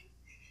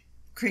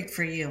 Great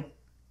for you.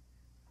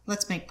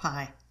 Let's make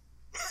pie.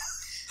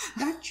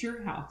 That's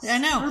your house. I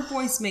know. Our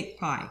boys make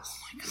pie. Oh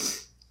my God.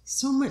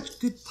 So much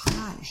good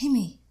pie.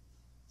 Amy,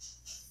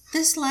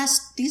 these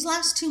last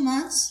 2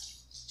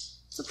 months,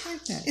 It's a pie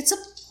day. it's a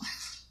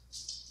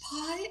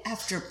pie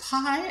after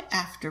pie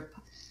after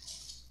pie.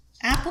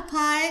 Apple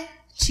pie,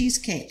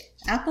 cheesecake.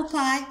 Apple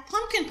pie,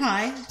 pumpkin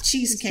pie,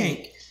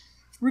 cheesecake.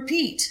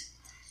 Repeat.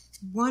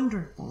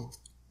 Wonderful.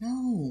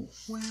 No.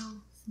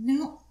 Well,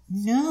 No.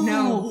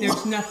 no,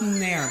 there's nothing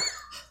there.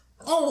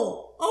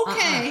 Oh,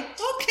 okay.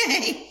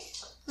 Okay.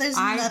 There's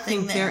I nothing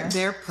think there.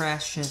 they're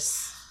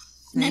precious.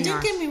 Now, They don't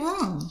are. get me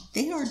wrong.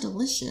 They are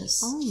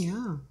delicious. Oh,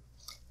 yeah.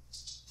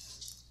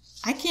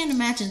 I can't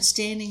imagine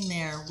standing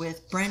there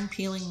with Bren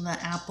peeling the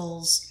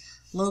apples,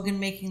 Logan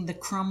making the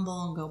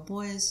crumble, and go,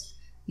 boys,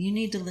 you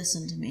need to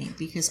listen to me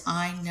because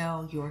I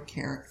know your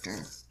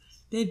character.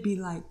 They'd be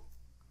like,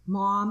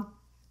 Mom,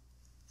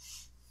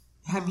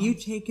 have you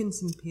taken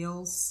some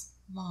pills?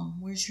 Mom,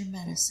 where's your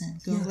medicine?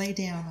 Go Yeah. lay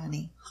down,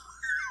 honey.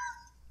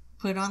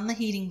 Put on the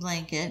heating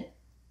blanket.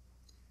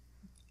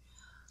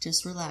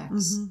 Just relax.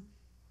 Mm-hmm.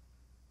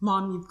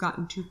 Mom, you've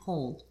gotten too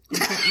cold.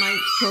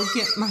 Go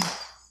get my.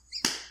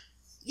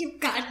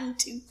 You've gotten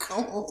too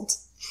cold.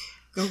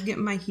 Go get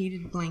my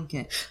heated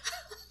blanket.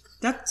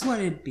 That's what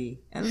it'd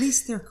be. At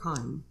least they're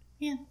kind.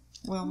 Yeah.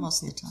 Well,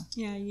 most of the time.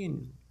 Yeah, you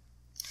know.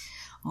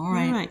 All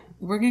right.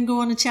 We're going to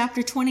go on to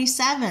chapter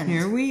 27.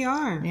 Here we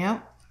are.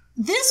 Yep.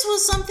 This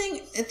was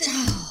something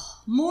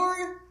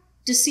more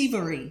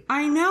deceivery.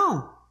 I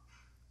know.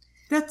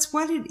 That's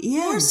what it is.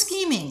 More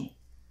scheming.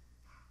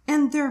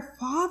 And their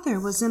father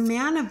was a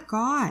man of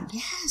God.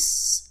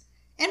 Yes.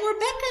 And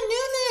Rebecca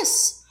knew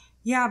this.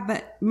 Yeah,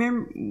 but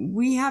remember,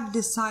 we have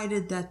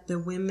decided that the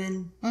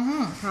women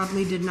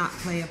probably did not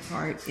play a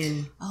part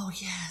in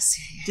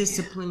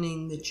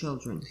disciplining the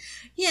children.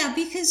 Yeah,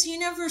 because you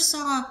never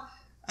saw,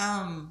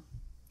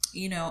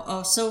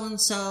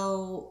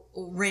 so-and-so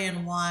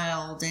ran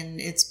wild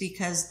and it's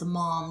because the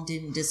mom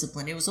didn't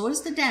discipline. It was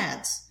always the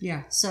dads.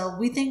 Yeah. So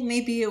we think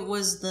maybe it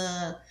was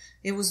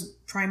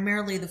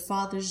primarily the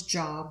father's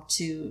job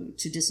to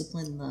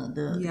discipline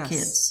the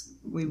kids.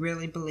 We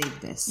really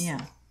believe this. Yeah.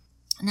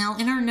 Now,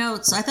 in our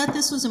notes, I thought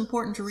this was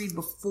important to read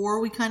before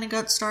we kind of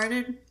got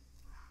started.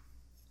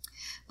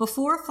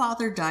 Before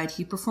father died,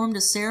 he performed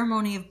a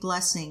ceremony of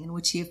blessing in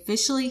which he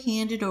officially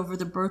handed over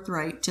the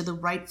birthright to the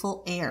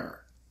rightful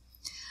heir.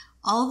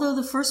 Although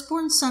the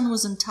firstborn son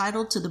was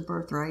entitled to the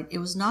birthright, it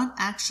was not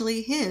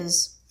actually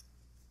his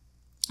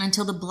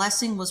until the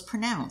blessing was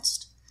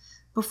pronounced.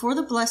 Before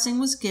the blessing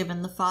was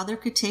given, the father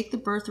could take the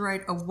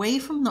birthright away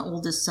from the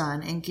oldest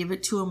son and give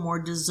it to a more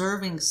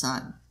deserving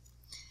son.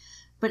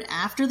 But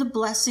after the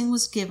blessing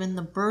was given,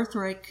 the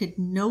birthright could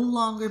no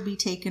longer be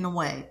taken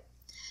away.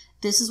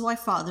 This is why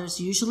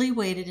fathers usually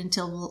waited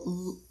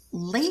until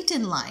late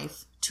in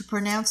life to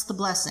pronounce the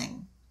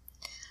blessing.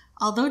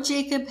 Although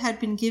Jacob had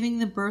been given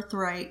the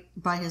birthright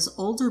by his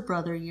older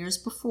brother years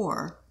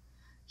before,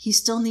 he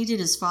still needed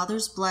his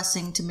father's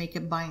blessing to make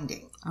it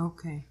binding.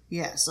 Okay.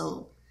 Yeah,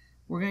 so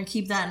we're going to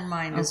keep that in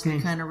mind as we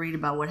kind of read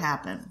about what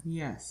happened.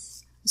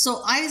 Yes.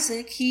 So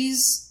Isaac,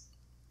 he's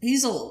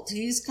old.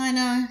 He's kind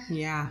of...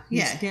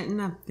 He's getting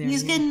up there.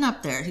 He's getting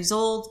up there. He's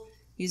old.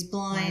 He's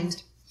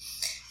blind.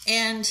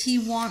 And he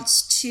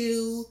wants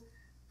to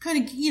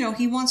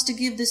he wants to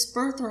give this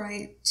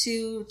birthright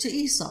to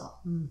Esau.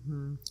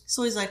 Mm-hmm.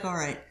 So he's like, all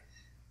right,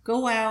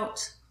 go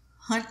out,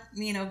 hunt,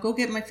 go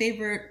get my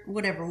favorite,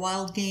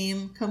 wild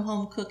game, come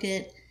home, cook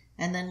it,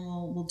 and then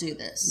we'll do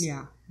this.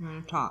 Yeah, we're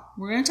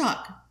going to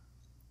talk.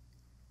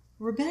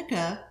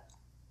 Rebecca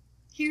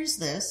hears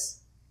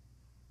this.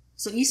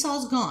 So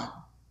Esau's gone.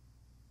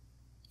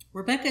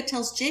 Rebecca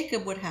tells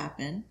Jacob what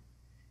happened,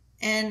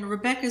 and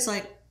Rebecca's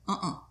like,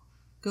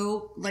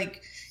 go,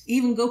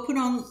 even go put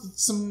on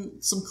some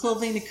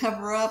clothing to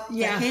cover up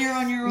the hair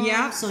on your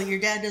arm so your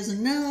dad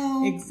doesn't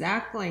know.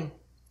 Exactly.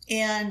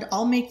 And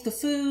I'll make the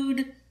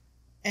food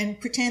and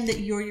pretend that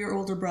you're your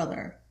older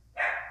brother.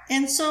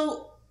 And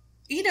so,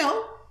 Isaac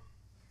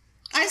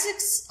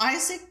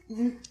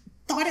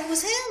thought it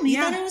was him. He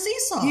thought it was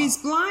Esau. He's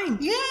blind.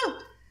 Yeah.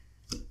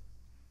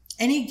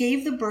 And he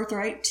gave the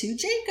birthright to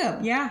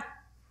Jacob. Yeah.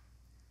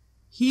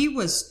 He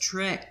was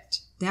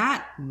tricked.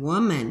 That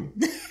woman.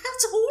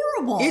 That's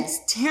horrible. It's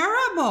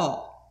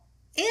terrible.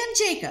 And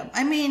Jacob.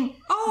 I mean,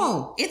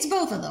 it's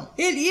both of them.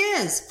 It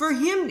is. For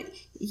him,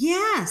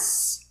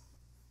 yes.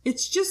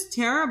 It's just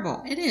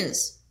terrible. It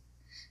is.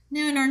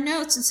 Now, in our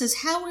notes, it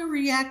says, how we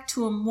react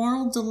to a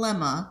moral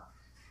dilemma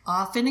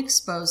often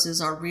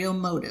exposes our real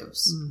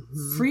motives.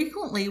 Mm-hmm.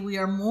 Frequently, we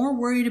are more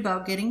worried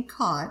about getting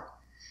caught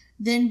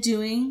than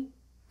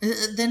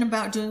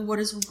about doing what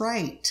is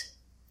right.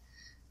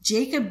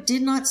 Jacob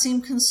did not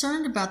seem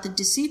concerned about the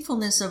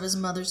deceitfulness of his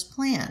mother's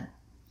plan.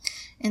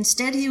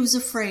 Instead, he was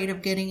afraid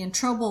of getting in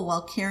trouble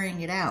while carrying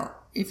it out.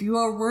 If you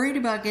are worried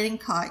about getting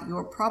caught, you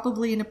are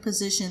probably in a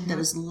position that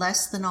is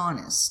less than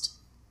honest.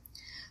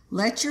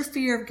 Let your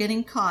fear of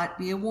getting caught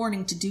be a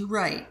warning to do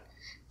right.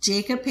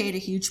 Jacob paid a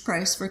huge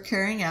price for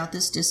carrying out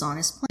this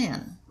dishonest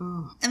plan.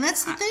 Oh. And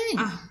that's the thing.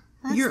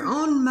 Your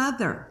own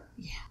mother.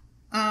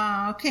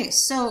 Yeah. Okay,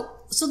 so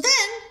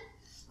then...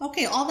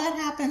 Okay, all that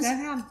happens.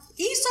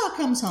 Esau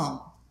comes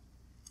home.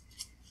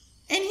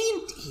 And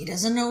he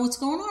doesn't know what's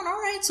going on. All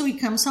right, so he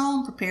comes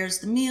home, prepares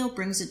the meal,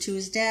 brings it to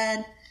his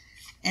dad.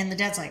 And the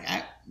dad's like,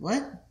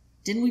 what?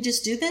 Didn't we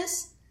just do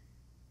this?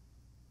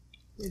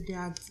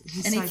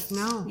 He's like,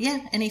 no.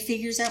 Yeah, and he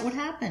figures out what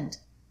happened.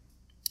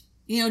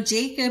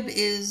 Jacob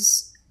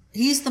he's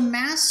the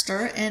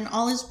master and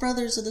all his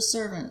brothers are the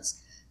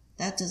servants.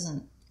 That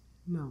doesn't...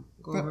 No,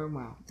 go over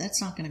well.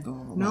 That's not going to go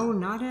over well. No,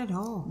 not at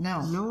all.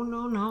 No.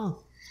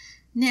 No.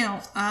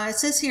 Now, it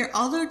says here,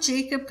 although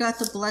Jacob got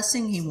the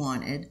blessing he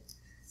wanted,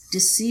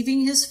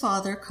 deceiving his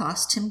father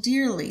cost him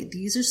dearly.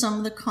 These are some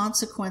of the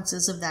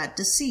consequences of that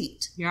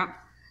deceit. Yep.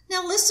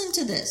 Now, listen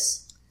to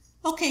this.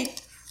 Okay,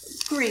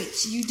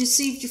 great. You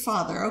deceived your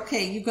father.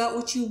 Okay, you got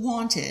what you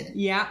wanted.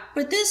 Yeah.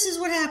 But this is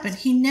what happened.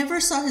 He never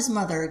saw his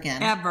mother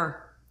again.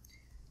 Ever.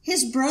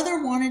 His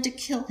brother wanted to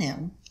kill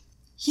him.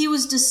 He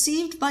was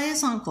deceived by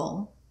his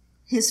uncle.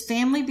 His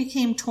family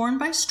became torn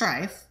by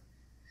strife.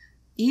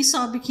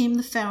 Esau became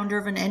the founder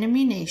of an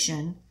enemy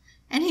nation,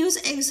 and he was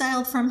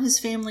exiled from his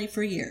family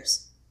for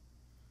years.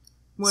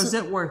 Was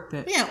it worth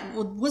it? Yeah.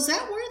 Was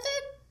that worth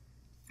it?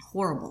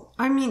 horrible.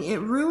 I mean, it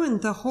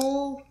ruined the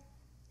whole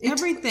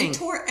everything. It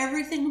tore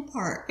everything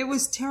apart. It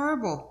was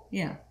terrible.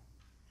 Yeah.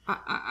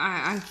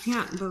 I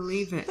can't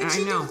believe it. But I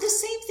know. The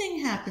same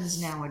thing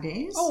happens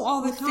nowadays. Oh,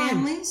 all the with time.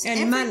 Families And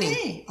every money.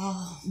 day.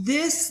 Oh.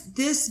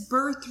 This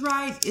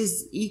birthright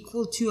is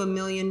equal to $1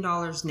 million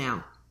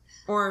now,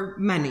 or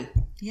money.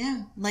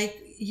 Yeah, like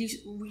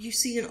you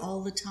see it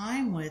all the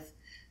time with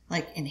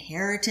like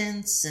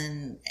inheritance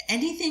and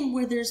anything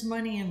where there's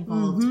money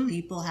involved. Mm-hmm.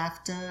 People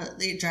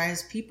it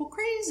drives people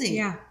crazy.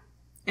 Yeah,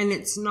 and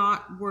it's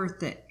not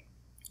worth it.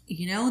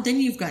 You know, then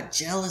you've got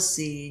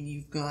jealousy and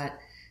you've got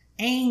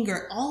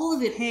anger, all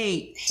of it.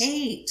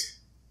 Hate.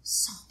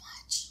 So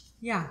much.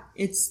 Yeah,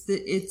 it's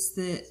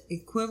the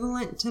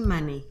equivalent to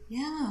money.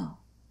 Yeah.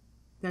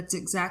 That's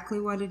exactly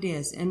what it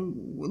is.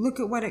 And look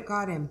at what it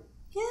got him.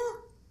 Yeah.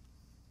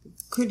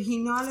 Could he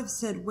not have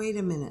said, wait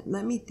a minute,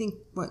 let me think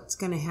what's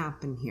going to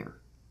happen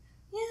here?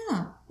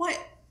 Yeah. What?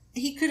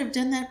 He could have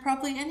done that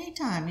probably any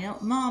time. You know,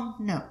 Mom,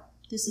 no,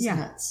 this is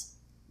nuts.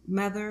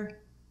 Mother,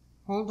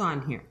 hold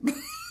on here.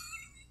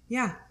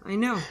 Yeah, I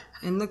know.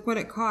 And look what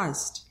it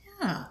caused.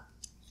 Yeah.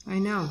 I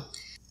know.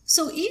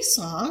 So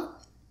Esau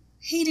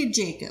hated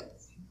Jacob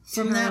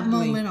from that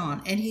Terribly. moment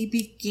on, and he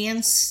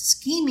began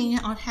scheming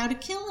on how to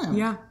kill him.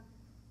 Yeah.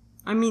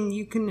 I mean,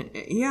 you can,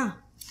 yeah.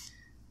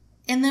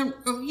 And then,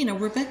 you know,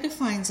 Rebecca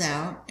finds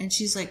out, and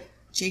she's like,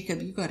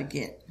 Jacob, you got to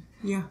get.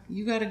 Yeah.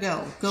 You got to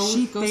go.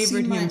 She go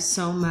favored see him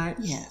so much.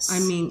 Yes. I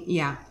mean,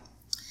 yeah.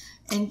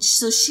 And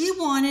so she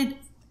wanted,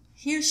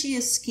 here she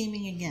is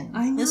scheming again.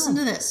 I know. Listen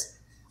to this.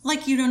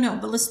 Like you don't know,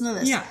 but listen to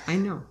this. Yeah, I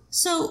know.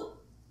 So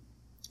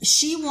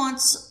she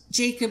wants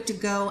Jacob to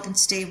go and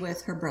stay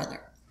with her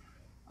brother.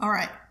 All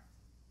right.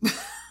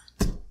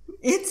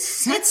 It's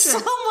So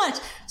much.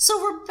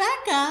 So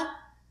Rebecca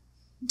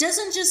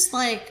doesn't just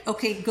like,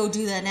 okay, go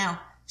do that now.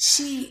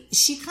 She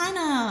kind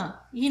of,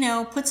 you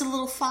know, puts a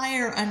little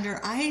fire under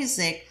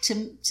Isaac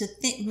to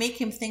make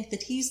him think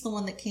that he's the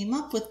one that came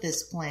up with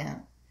this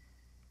plan.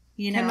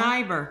 You know?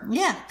 Conniver.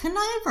 Yeah,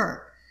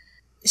 conniver.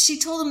 She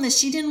told him that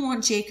she didn't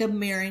want Jacob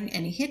marrying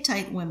any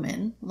Hittite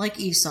women like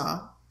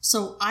Esau.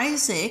 So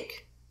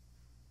Isaac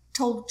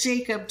told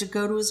Jacob to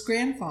go to his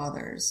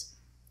grandfather's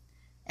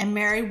and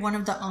marry one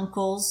of the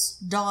uncle's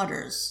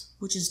daughters,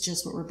 which is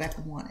just what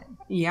Rebecca wanted.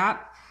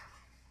 Yep.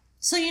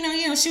 So, you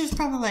know, she was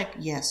probably like,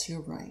 yes,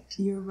 you're right.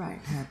 You're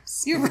right,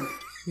 husband. You're right.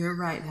 You're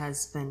right,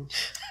 husband.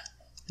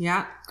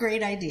 Yeah.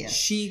 Great idea.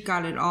 She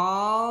got it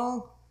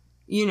all,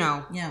 you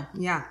know. Yeah.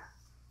 Yeah.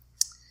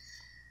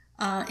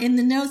 In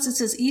the notes, it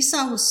says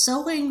Esau was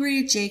so angry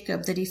at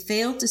Jacob that he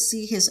failed to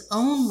see his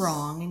own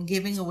wrong in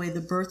giving away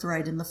the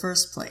birthright in the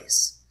first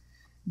place.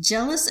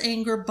 Jealous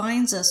anger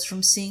binds us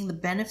from seeing the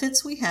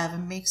benefits we have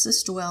and makes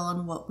us dwell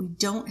on what we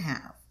don't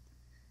have.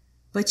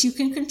 But you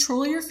can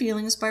control your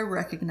feelings by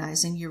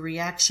recognizing your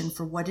reaction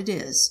for what it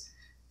is,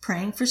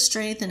 praying for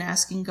strength and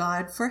asking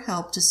God for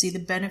help to see the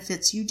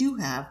benefits you do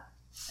have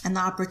and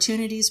the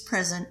opportunities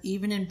present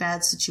even in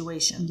bad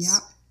situations.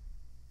 Yep.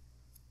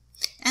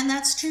 And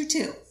that's true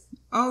too.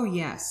 Oh,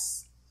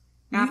 yes.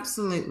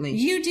 Absolutely.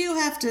 You do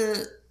have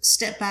to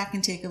step back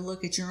and take a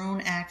look at your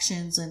own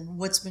actions and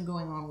what's been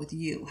going on with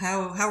you.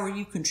 How are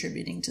you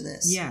contributing to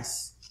this?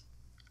 Yes.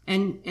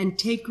 And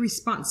take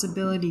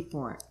responsibility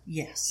for it.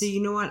 Yes. So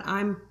you know what?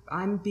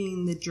 I'm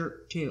being the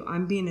jerk too.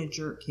 I'm being a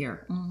jerk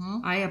here. Mm-hmm.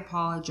 I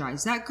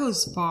apologize. That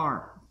goes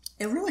far.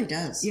 It really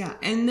does. Yeah.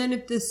 And then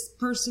if this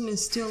person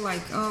is still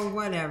like, oh,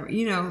 whatever,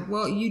 you know,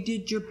 well, you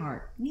did your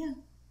part. Yeah.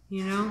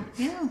 You know?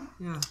 Yeah.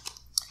 Yeah.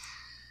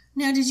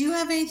 Now, did you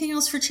have anything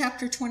else for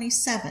chapter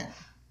 27?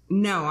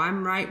 No,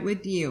 I'm right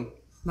with you.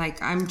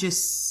 Like, I'm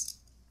just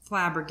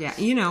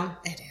flabbergasted, you know?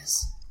 It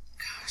is.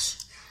 Gosh.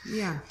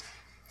 Yeah.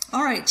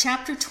 All right,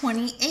 chapter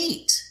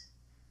 28.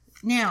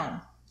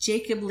 Now,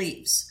 Jacob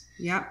leaves.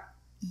 Yep.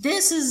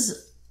 This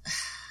is...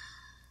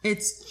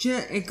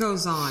 It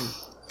goes on.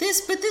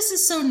 This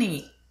is so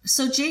neat.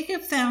 So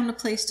Jacob found a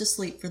place to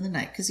sleep for the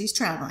night because he's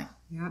traveling.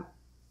 Yep.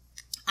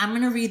 I'm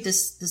going to read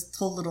this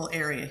whole little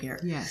area here.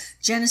 Yes.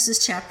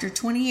 Genesis chapter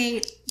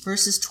 28,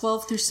 verses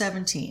 12 through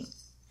 17.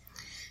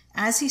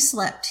 As he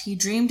slept, he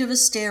dreamed of a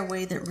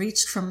stairway that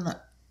reached from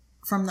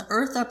the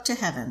earth up to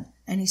heaven,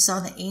 and he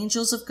saw the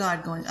angels of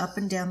God going up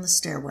and down the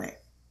stairway.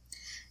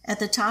 At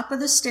the top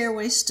of the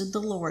stairway stood the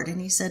Lord, and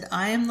he said,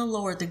 I am the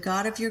Lord, the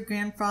God of your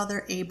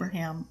grandfather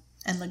Abraham,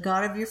 and the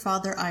God of your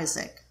father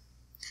Isaac.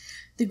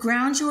 The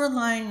ground you are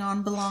lying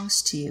on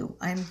belongs to you.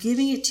 I am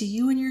giving it to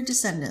you and your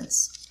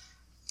descendants.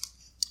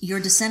 Your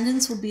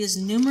descendants will be as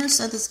numerous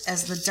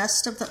as the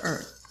dust of the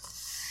earth.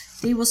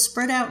 They will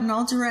spread out in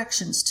all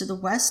directions, to the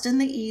west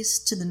and the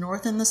east, to the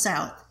north and the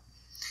south.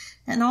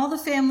 And all the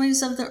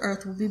families of the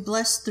earth will be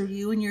blessed through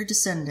you and your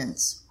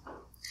descendants.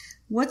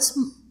 What's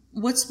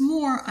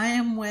more, I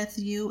am with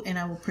you, and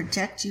I will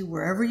protect you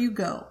wherever you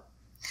go.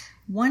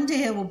 One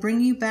day I will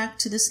bring you back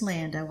to this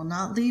land. I will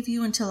not leave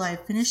you until I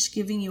have finished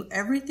giving you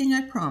everything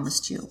I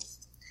promised you.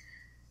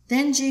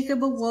 Then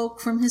Jacob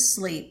awoke from his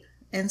sleep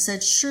and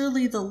said,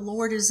 Surely the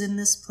Lord is in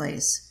this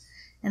place,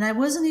 And I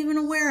wasn't even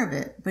aware of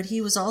it, but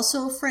he was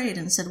also afraid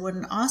and said, "What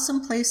an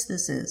awesome place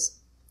this is.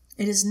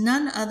 It is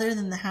none other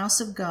than the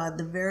house of God,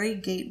 the very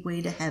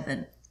gateway to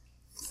heaven."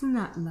 Isn't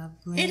that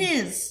lovely? It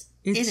is.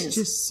 It's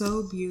just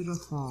so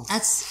beautiful.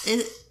 That's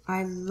it.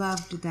 I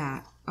loved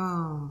that.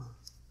 Oh.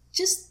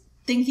 Just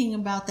thinking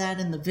about that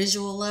and the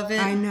visual of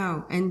it. I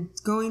know. And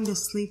going to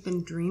sleep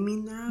and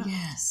dreaming that.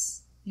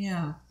 Yes.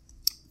 Yeah.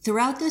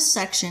 Throughout this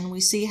section,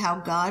 we see how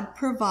God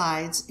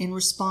provides in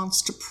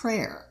response to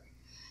prayer.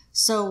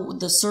 So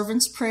the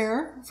servant's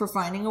prayer for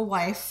finding a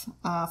wife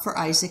for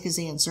Isaac is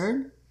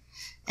answered.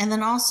 And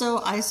then also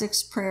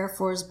Isaac's prayer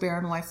for his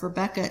barren wife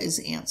Rebekah is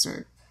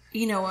answered.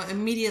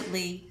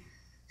 Immediately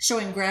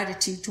showing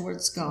gratitude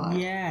towards God.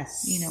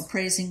 Yes.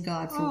 Praising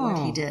God for what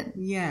he did.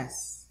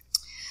 Yes.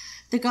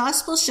 The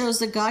gospel shows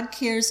that God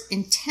cares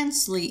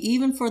intensely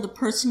even for the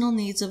personal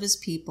needs of his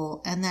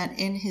people, and that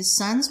in his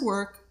son's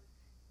work,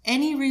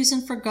 any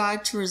reason for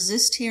God to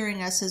resist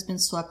hearing us has been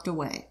swept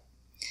away.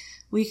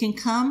 We can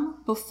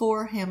come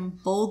before him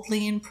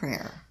boldly in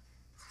prayer.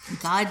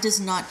 God does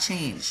not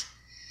change.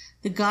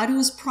 The God who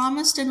has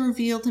promised and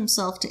revealed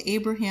himself to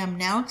Abraham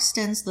now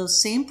extends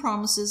those same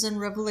promises and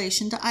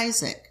revelation to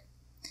Isaac.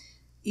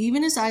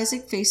 Even as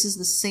Isaac faces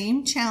the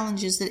same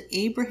challenges that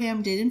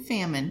Abraham did in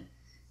famine,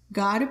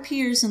 God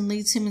appears and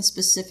leads him in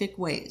specific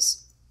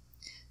ways.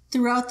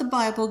 Throughout the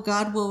Bible,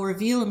 God will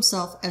reveal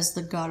himself as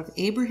the God of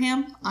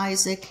Abraham,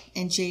 Isaac,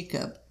 and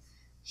Jacob.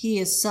 He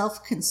is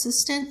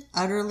self-consistent,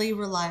 utterly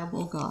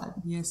reliable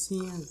God. Yes, he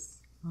is.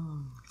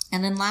 Oh.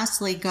 And then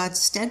lastly, God's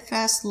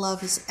steadfast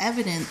love is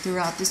evident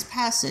throughout this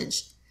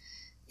passage.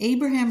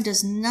 Abraham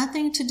does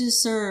nothing to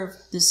deserve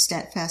this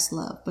steadfast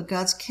love, but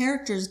God's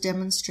character is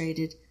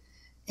demonstrated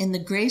in the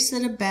grace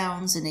that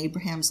abounds in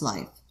Abraham's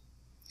life.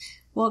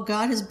 While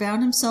God has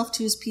bound himself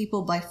to his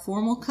people by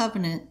formal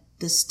covenant,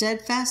 the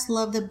steadfast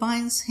love that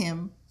binds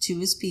him to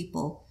his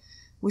people,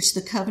 which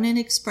the covenant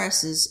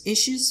expresses,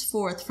 issues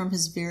forth from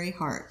his very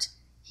heart.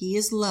 He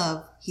is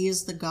love. He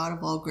is the God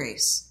of all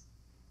grace.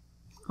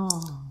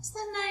 Oh. Isn't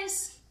that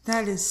nice?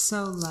 That is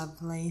so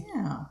lovely.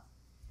 Yeah.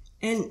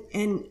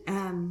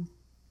 And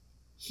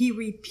he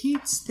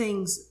repeats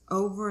things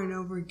over and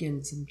over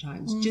again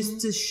sometimes,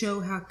 just to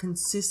show how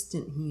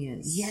consistent he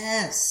is.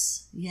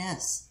 Yes.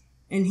 Yes.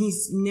 And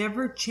he's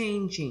never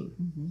changing.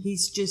 Mm-hmm.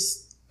 He's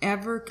just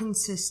ever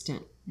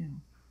consistent. Yeah.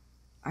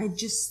 I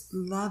just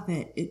love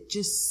it. It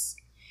just,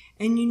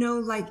 and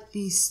like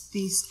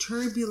these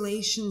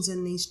tribulations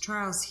and these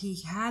trials,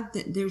 he had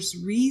that. There's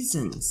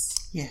reasons.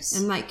 Yes.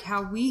 And like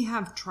how we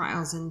have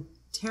trials and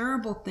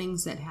terrible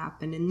things that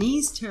happen, and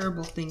these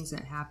terrible things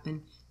that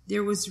happen,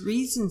 there was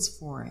reasons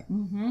for it.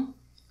 Mm-hmm.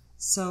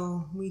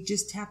 So we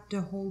just have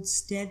to hold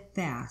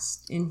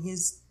steadfast in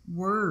his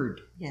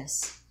word.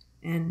 Yes.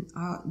 And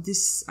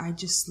I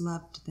just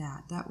loved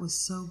that. That was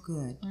so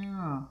good.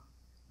 Oh.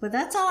 But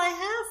that's all I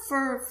have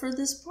for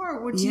this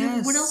part. What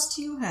else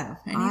do you have?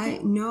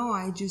 Anything?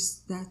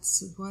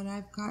 That's what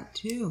I've got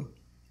too.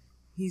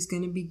 He's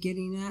going to be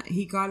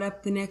he got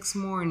up the next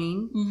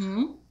morning.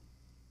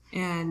 Mm-hmm.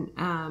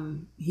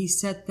 And he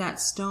set that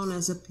stone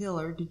as a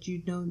pillar. Did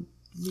you know?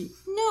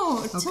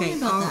 No, tell me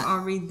about that.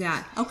 I'll read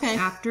that. Okay.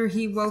 After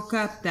he woke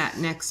up that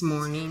next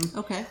morning,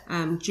 okay.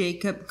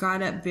 Jacob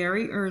got up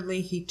very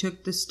early. He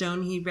took the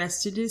stone he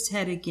rested his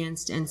head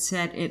against and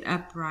set it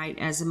upright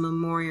as a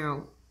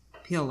memorial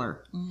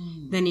pillar.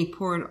 Then he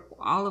poured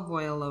olive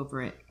oil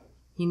over it.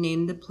 He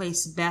named the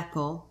place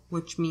Bethel,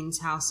 which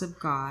means house of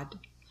God,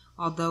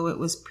 although it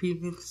was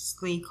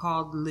previously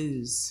called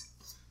Luz.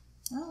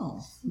 Oh.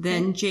 Okay.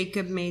 Then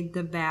Jacob made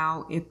the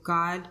vow, if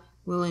God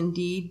will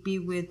indeed be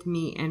with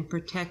me and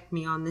protect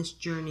me on this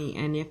journey,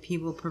 and if he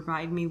will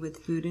provide me with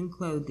food and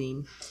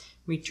clothing,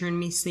 return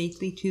me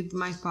safely to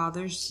my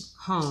father's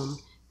home,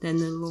 then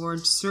the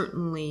Lord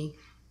certainly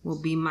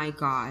will be my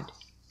God.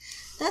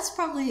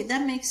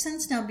 That makes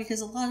sense now,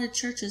 because a lot of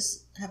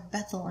churches have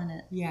Bethel in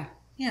it. Yeah.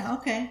 Yeah,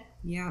 okay.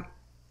 Yeah.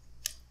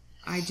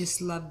 I just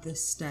love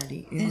this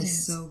study. It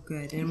is so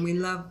good. And we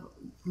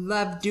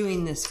love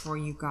doing this for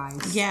you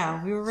guys.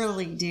 Yeah, we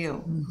really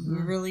do. Mm-hmm.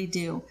 We really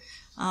do.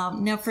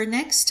 Now, for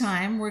next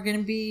time, we're going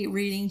to be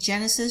reading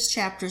Genesis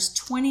chapters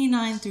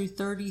 29 through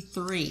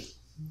 33.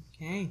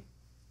 Okay.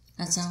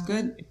 That sounds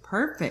good?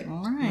 Perfect.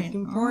 All right.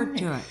 Looking forward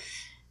to it.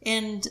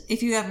 And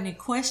if you have any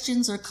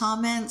questions or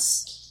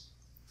comments,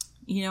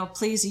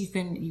 please, you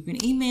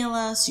can email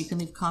us. You can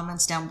leave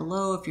comments down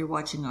below if you're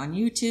watching on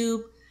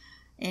YouTube.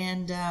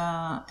 And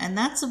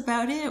that's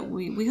about it.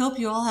 We hope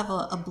you all have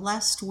a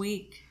blessed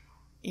week,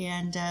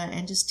 and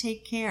just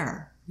take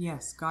care.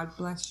 Yes, God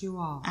bless you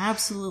all.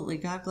 Absolutely.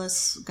 God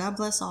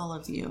bless all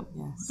of you.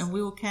 Yes. And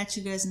we will catch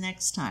you guys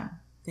next time.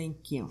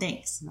 Thank you.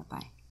 Thanks. Bye-bye.